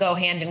know, go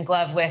hand in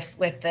glove with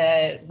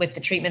the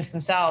treatments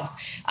themselves.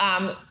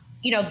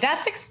 You know,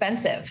 that's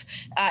expensive.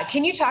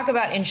 Can you talk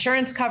about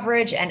insurance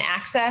coverage and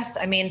access?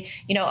 I mean,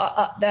 you know,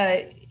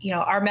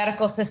 our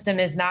medical system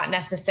is not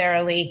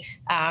necessarily,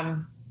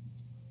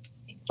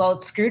 well,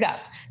 it's screwed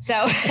up. So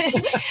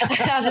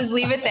I'll just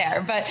leave it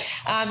there. But,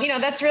 you know,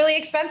 that's really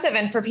expensive.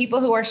 And for people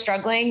who are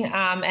struggling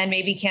and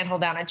maybe can't hold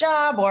down a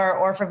job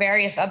or for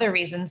various other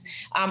reasons,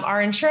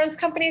 are insurance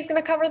companies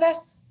going to cover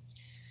this?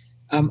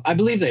 I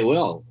believe they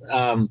will.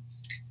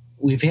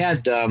 We've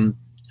had a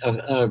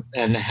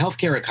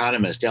healthcare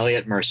economist,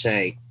 Elliot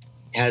Marseille,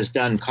 has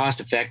done cost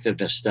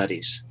effectiveness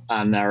studies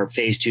on our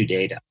phase 2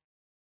 data.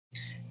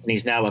 And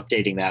he's now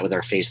updating that with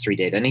our phase 3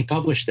 data. And he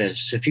published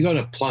this. If you go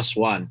to PLOS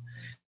ONE,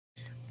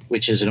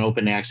 which is an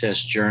open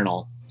access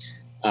journal,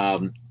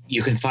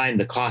 you can find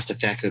the cost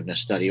effectiveness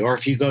study. Or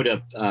if you go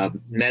to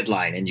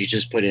Medline and you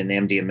just put in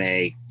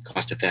MDMA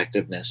cost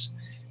effectiveness,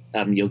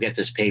 you'll get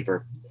this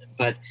paper.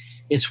 But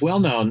it's well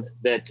known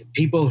that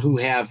people who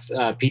have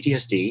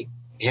PTSD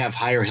have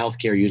higher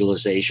healthcare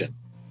utilization.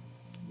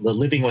 The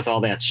living with all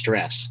that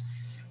stress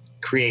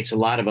creates a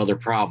lot of other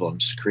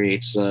problems,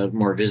 creates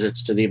more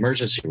visits to the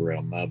emergency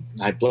room,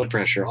 high blood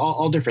pressure,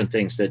 all different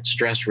things that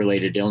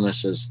stress-related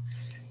illnesses,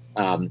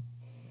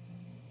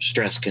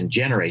 stress can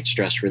generate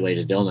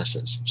stress-related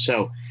illnesses.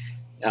 So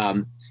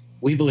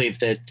we believe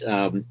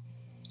that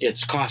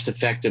it's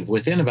cost-effective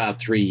within about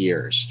 3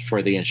 years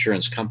for the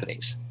insurance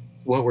companies.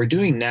 What we're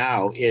doing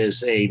now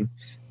is a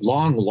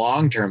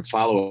long-term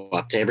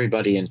follow-up to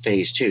everybody in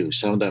phase 2,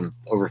 some of them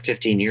over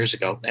 15 years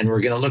ago, and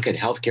we're going to look at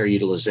healthcare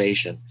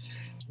utilization,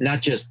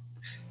 not just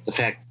the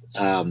fact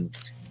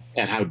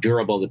at how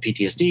durable the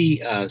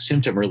PTSD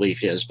symptom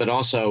relief is, but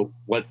also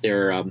what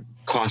their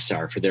costs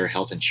are for their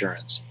health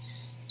insurance.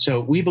 So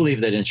we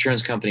believe that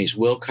insurance companies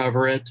will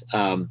cover it.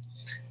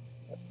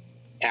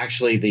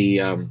 Actually,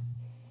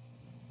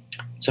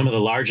 some of the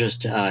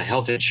largest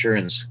health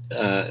insurance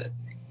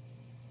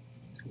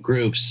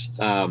groups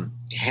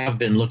have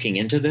been looking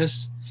into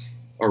this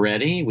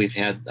already. We've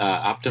had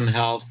Optum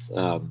Health,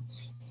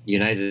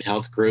 United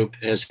Health Group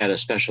has had a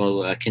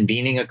special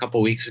convening a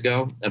couple weeks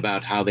ago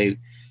about how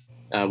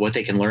what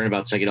they can learn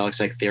about psychedelic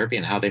psychotherapy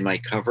and how they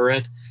might cover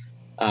it.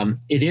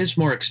 It is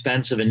more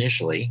expensive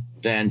initially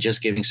than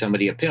just giving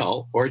somebody a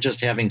pill or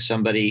just having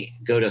somebody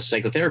go to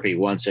psychotherapy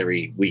once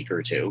every week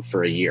or two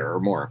for a year or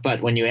more.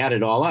 But when you add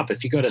it all up,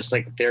 if you go to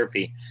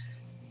psychotherapy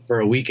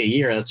for a week a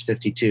year, that's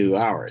 52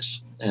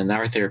 hours. And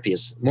our therapy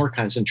is more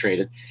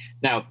concentrated.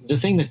 Now, the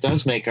thing that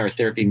does make our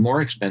therapy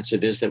more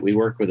expensive is that we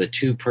work with a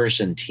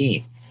 2-person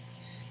team.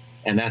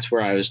 And that's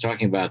where I was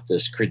talking about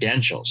this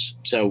credentials.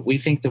 So we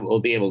think that we'll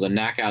be able to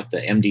knock out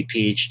the MD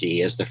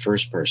PhD as the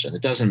first person.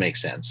 It doesn't make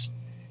sense.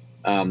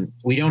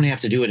 We don't have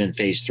to do it in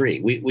phase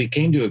 3. We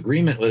came to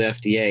agreement with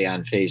FDA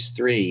on phase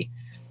 3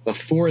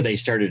 before they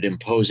started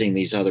imposing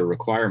these other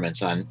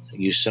requirements on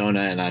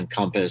USONA and on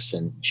Compass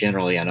and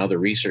generally on other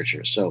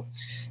researchers. So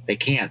they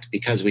can't,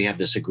 because we have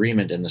this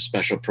agreement in the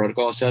special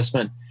protocol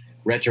assessment,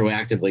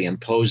 retroactively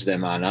impose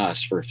them on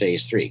us for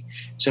phase 3.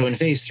 So in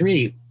phase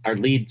 3, our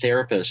lead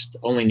therapist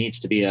only needs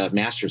to be a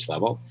master's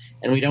level,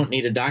 and we don't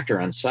need a doctor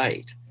on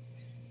site.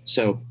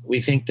 So we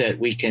think that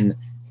we can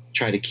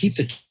try to keep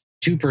the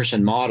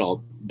 2-person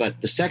model,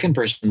 but the second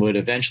person would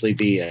eventually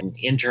be an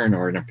intern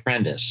or an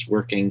apprentice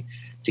working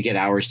to get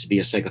hours to be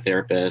a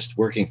psychotherapist,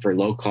 working for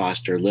low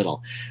cost or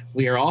little.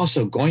 We are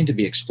also going to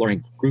be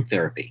exploring group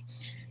therapy,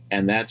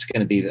 and that's going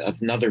to be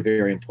another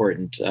very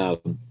important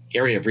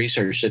area of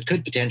research that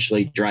could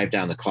potentially drive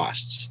down the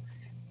costs.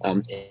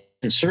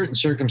 In certain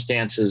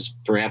circumstances,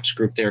 perhaps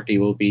group therapy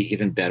will be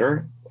even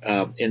better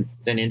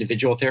than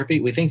individual therapy.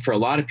 We think for a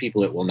lot of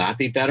people it will not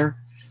be better,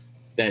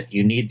 that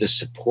you need the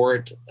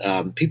support.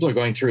 People are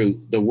going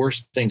through the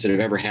worst things that have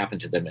ever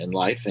happened to them in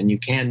life, and you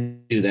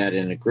can do that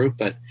in a group,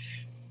 but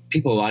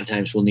people a lot of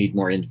times will need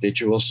more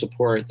individual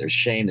support. There's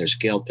shame, there's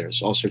guilt,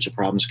 there's all sorts of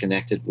problems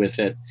connected with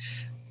it.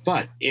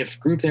 But if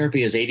group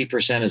therapy is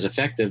 80% as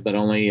effective, but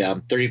only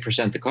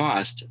 30% the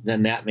cost,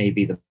 then that may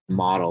be the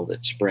model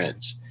that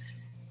spreads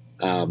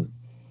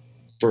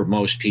for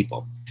most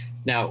people.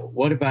 Now,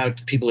 what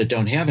about people that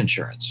don't have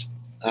insurance?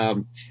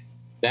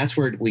 That's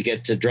where we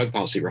get to drug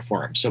policy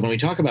reform. So when we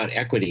talk about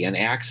equity and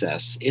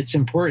access, it's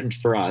important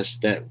for us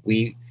that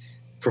we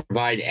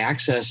provide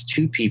access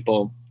to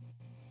people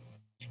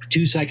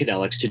to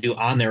psychedelics to do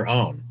on their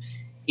own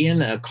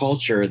in a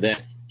culture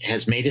that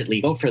has made it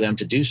legal for them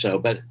to do so,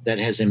 but that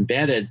has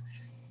embedded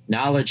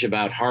knowledge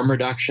about harm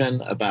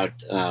reduction, about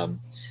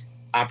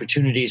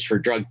opportunities for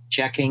drug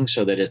checking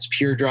so that it's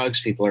pure drugs.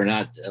 People are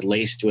not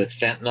laced with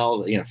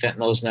fentanyl.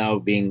 Fentanyl is now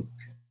being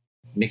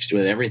mixed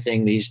with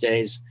everything these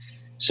days.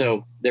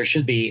 So there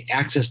should be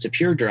access to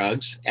pure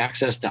drugs,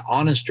 access to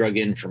honest drug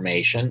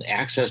information,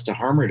 access to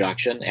harm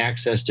reduction,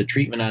 access to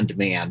treatment on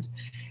demand.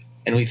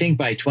 And we think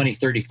by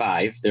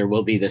 2035, there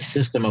will be the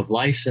system of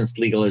licensed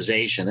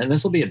legalization. And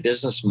this will be a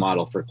business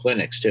model for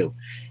clinics too,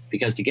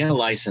 because to get a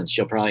license,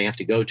 you'll probably have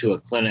to go to a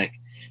clinic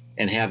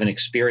and have an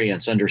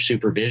experience under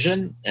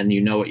supervision, and you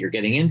know what you're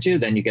getting into.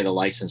 Then you get a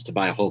license to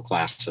buy a whole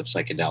class of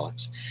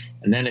psychedelics.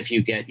 And then if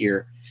you get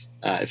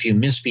if you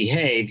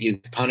misbehave, you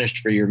get punished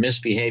for your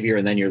misbehavior,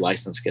 and then your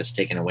license gets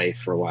taken away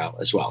for a while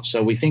as well.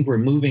 So we think we're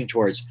moving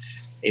towards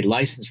a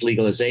license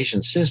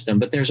legalization system,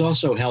 but there's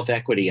also health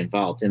equity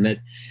involved in that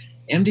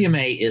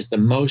MDMA is the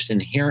most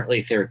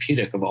inherently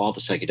therapeutic of all the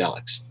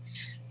psychedelics.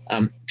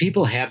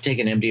 People have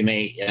taken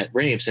MDMA at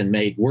raves and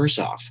made worse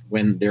off.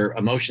 When their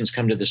emotions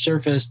come to the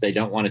surface, they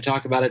don't want to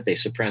talk about it, they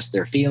suppress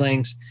their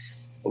feelings.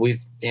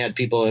 We've had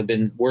people who have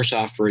been worse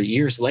off for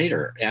years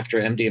later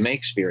after MDMA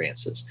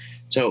experiences.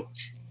 So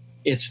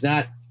it's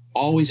not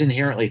always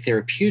inherently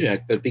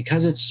therapeutic, but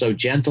because it's so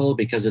gentle,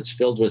 because it's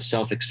filled with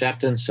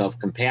self-acceptance,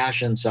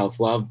 self-compassion,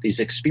 self-love, these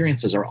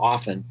experiences are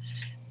often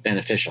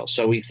beneficial.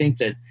 So we think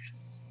that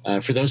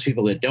for those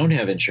people that don't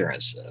have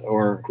insurance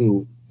or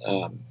who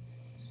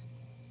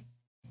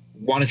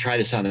want to try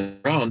this on their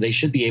own, they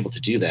should be able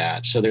to do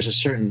that. So there's a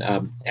certain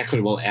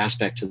equitable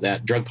aspect to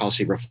that drug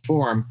policy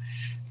reform.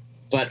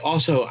 But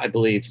also, I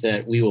believe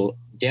that we will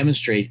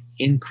demonstrate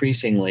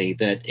increasingly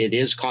that it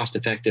is cost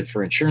effective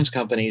for insurance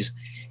companies.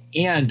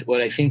 And what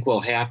I think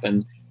will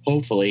happen,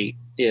 hopefully,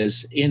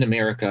 is in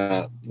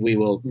America, we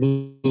will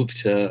move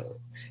to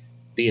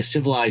be a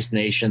civilized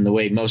nation the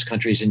way most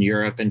countries in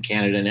Europe and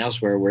Canada and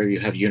elsewhere, where you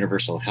have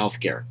universal health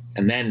care.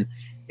 And then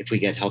if we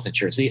get health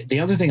insurance. The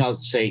other thing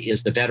I'll say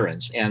is the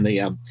veterans and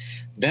the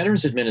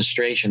Veterans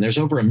Administration. There's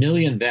over 1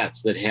 million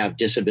vets that have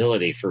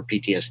disability for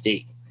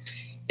PTSD.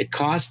 It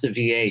costs the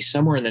VA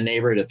somewhere in the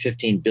neighborhood of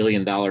 $15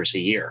 billion a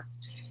year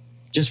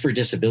just for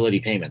disability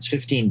payments,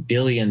 $15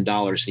 billion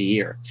a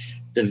year.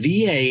 The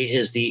VA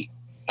is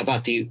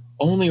about the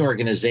only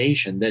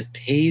organization that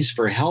pays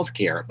for health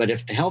care, but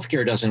if the health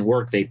care doesn't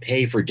work, they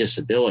pay for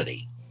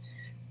disability.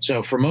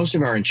 So for most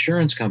of our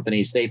insurance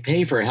companies, they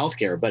pay for health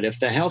care, but if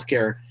the health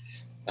care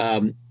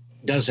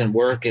doesn't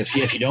work, if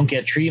you don't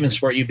get treatments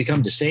for it, you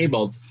become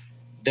disabled,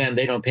 then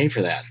they don't pay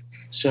for that.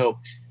 So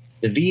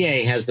the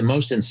VA has the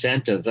most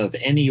incentive of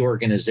any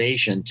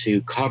organization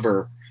to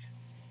cover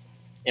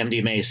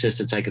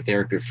MDMA-assisted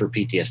psychotherapy for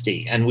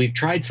PTSD. And we've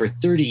tried for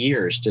 30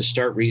 years to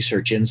start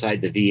research inside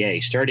the VA,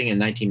 starting in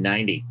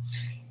 1990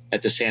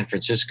 at the San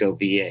Francisco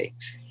VA.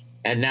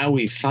 And now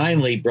we've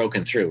finally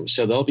broken through.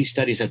 So there'll be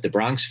studies at the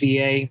Bronx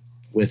VA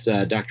with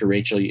Dr.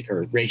 Rachel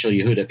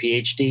Yehuda,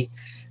 PhD,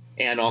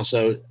 and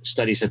also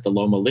studies at the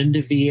Loma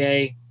Linda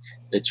VA.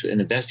 It's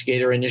an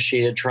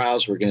investigator-initiated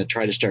trials. We're going to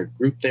try to start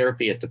group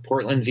therapy at the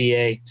Portland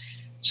VA.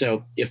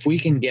 So if we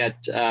can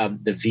get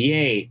the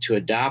VA to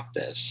adopt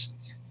this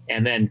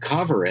and then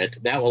cover it,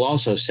 that will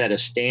also set a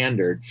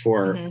standard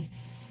for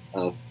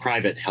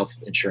private health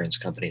insurance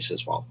companies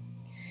as well.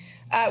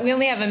 We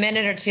only have a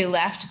minute or two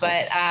left,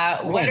 but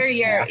what are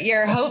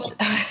your hopes?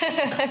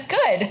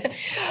 Good.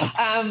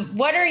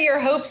 What are your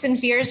hopes and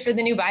fears for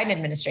the new Biden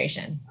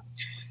administration?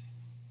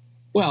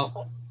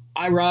 Well,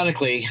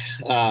 ironically,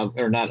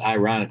 or not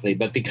ironically,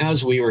 but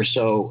because we were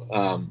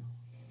so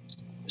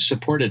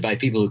supported by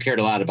people who cared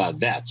a lot about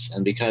vets,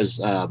 and because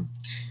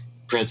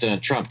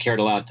President Trump cared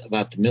a lot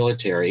about the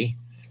military,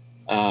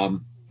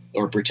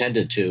 or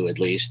pretended to at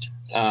least,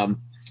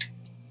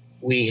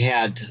 we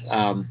had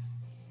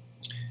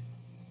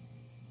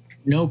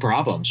no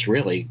problems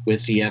really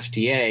with the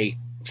FDA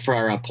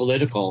for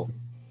political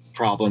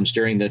problems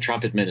during the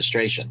Trump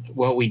administration.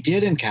 What we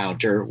did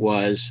encounter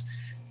was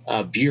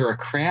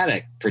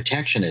bureaucratic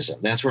protectionism.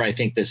 That's where I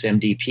think this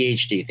MD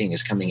PhD thing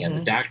is coming in,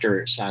 the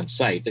doctors on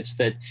site. It's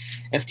that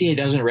FDA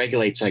doesn't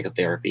regulate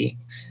psychotherapy.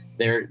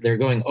 They're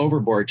going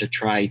overboard to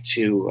try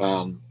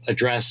to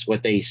address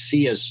what they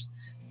see as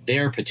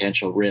their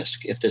potential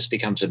risk if this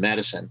becomes a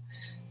medicine.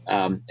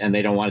 And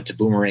they don't want it to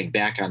boomerang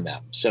back on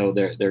them. So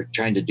they're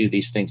trying to do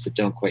these things that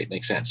don't quite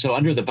make sense. So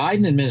under the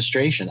Biden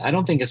administration, I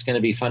don't think it's going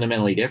to be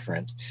fundamentally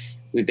different.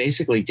 We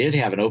basically did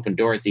have an open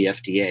door at the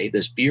FDA.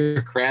 This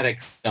bureaucratic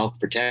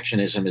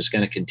self-protectionism is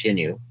going to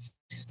continue,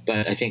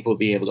 but I think we'll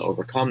be able to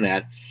overcome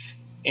that.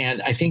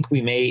 And I think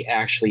we may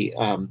actually,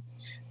 under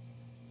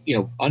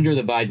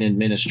the Biden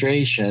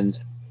administration,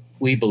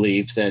 we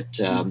believe that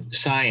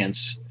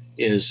science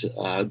is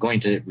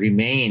going to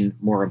remain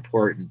more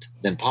important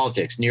than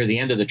politics. Near the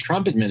end of the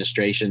Trump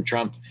administration,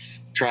 Trump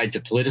tried to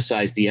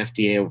politicize the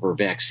FDA over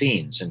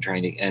vaccines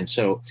and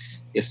so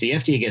if the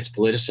FDA gets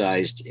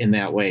politicized in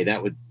that way,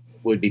 that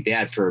would be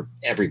bad for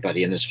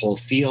everybody in this whole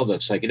field of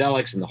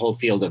psychedelics and the whole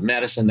field of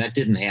medicine. That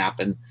didn't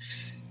happen,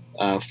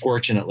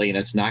 fortunately, and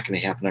it's not going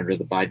to happen under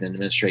the Biden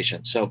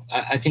administration. So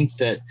I think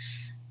that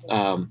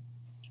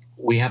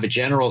we have a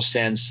general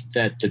sense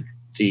that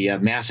the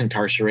mass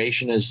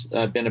incarceration has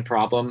been a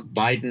problem.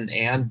 Biden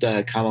and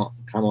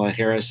Kamala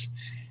Harris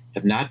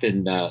have not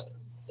been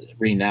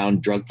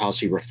renowned drug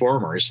policy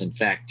reformers. In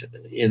fact,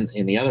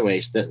 in the other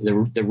ways,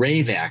 the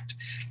RAVE Act,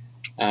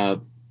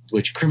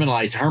 which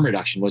criminalized harm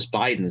reduction, was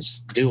Biden's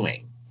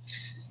doing.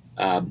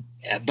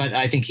 But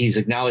I think he's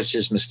acknowledged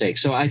his mistake.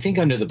 So I think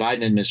under the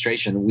Biden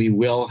administration, we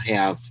will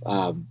have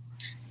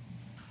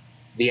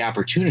the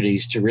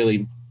opportunities to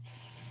really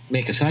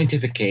make a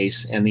scientific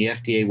case, and the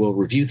FDA will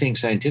review things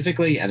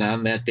scientifically, and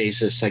on that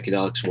basis,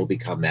 psychedelics will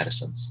become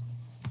medicines.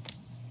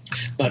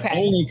 But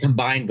only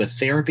combined with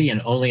therapy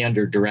and only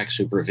under direct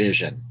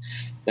supervision.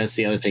 That's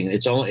the other thing.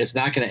 It's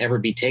not going to ever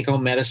be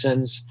take-home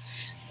medicines.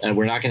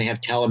 We're not going to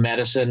have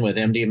telemedicine with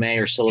MDMA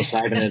or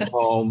psilocybin at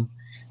home.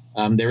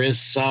 There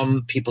is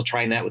some people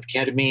trying that with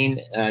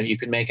ketamine. You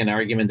could make an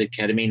argument that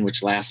ketamine,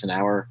 which lasts an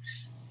hour,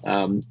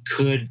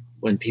 could,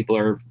 when people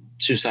are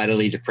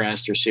suicidally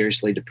depressed or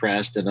seriously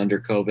depressed and under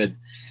COVID,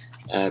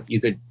 you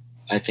could,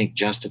 I think,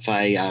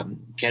 justify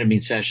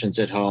ketamine sessions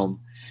at home,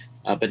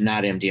 but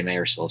not MDMA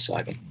or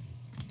psilocybin.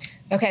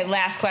 Okay,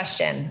 last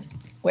question.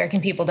 Where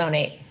can people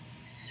donate?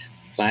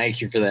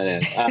 Thank you for that,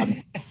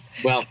 Ed.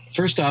 Well,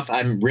 first off,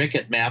 I'm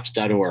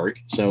rick@maps.org.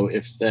 So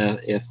if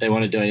they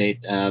want to donate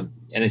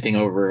anything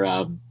over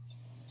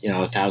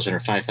 $1,000 or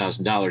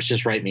 $5,000,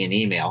 just write me an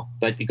email.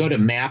 But you go to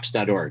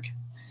maps.org,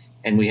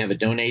 and we have a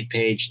donate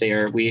page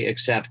there. We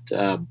accept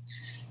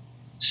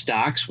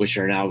stocks, which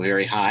are now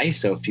very high.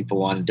 So if people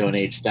want to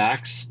donate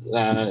stocks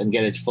and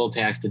get a full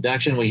tax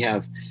deduction, we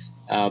have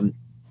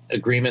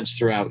agreements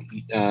throughout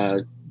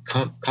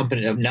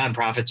company of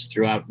nonprofits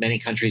throughout many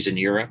countries in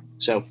Europe.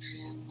 So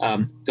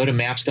go to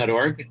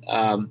maps.org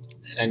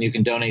and you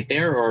can donate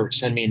there, or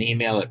send me an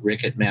email at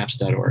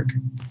rick@maps.org.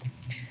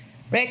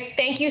 Rick,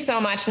 thank you so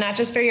much, not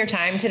just for your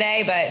time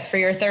today, but for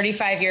your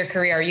 35-year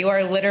career. You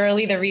are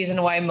literally the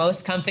reason why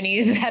most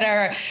companies that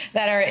are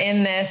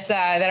in this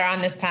that are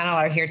on this panel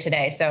are here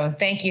today. So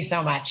thank you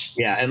so much.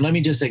 Yeah, and let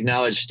me just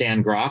acknowledge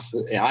Stan Groff.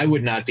 I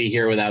would not be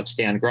here without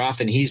Stan Groff,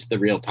 and he's the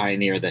real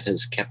pioneer that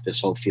has kept this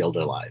whole field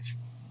alive.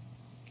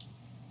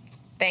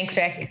 Thanks,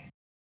 Rick.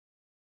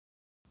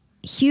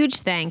 Huge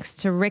thanks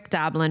to Rick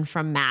Doblin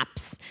from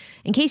MAPS.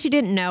 In case you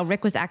didn't know,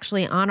 Rick was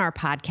actually on our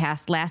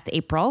podcast last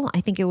April.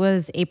 I think it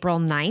was April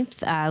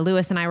 9th.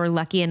 Lewis and I were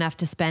lucky enough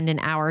to spend an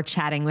hour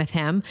chatting with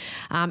him.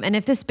 And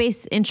if this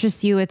space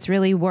interests you, it's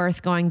really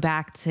worth going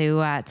back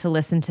to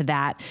listen to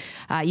that.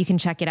 You can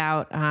check it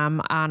out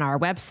on our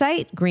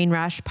website,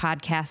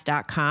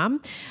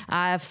 greenrushpodcast.com.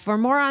 For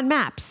more on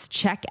MAPS,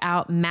 check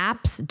out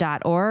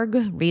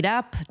maps.org. Read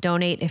up,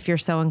 donate if you're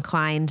so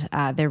inclined.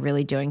 They're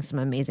really doing some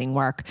amazing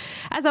work.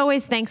 As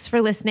always, thanks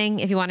for listening.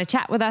 If you want to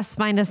chat with us,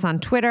 find us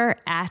on Twitter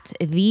at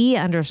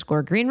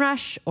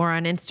 @the_GreenRush, or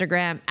on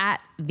Instagram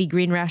at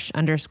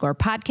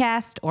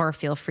 @thegreenrush_podcast, or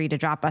feel free to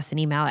drop us an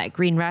email at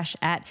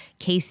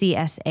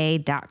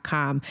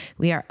greenrush@kcsa.com.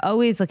 We are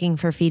always looking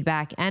for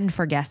feedback and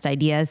for guest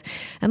ideas,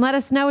 and let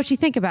us know what you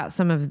think about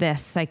some of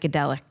this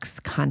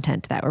psychedelics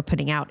content that we're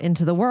putting out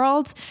into the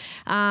world.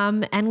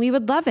 And we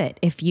would love it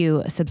if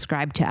you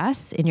subscribe to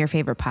us in your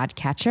favorite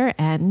podcatcher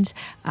and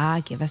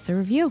give us a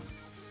review.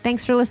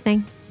 Thanks for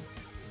listening.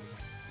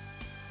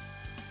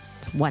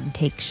 It's one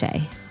take,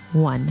 Shay.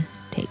 One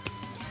take.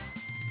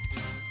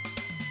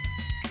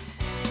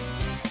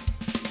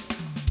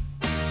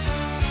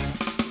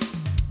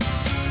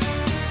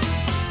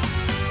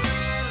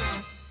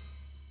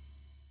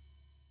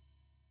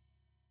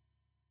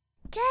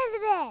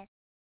 Cannabis!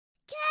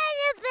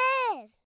 Cannabis!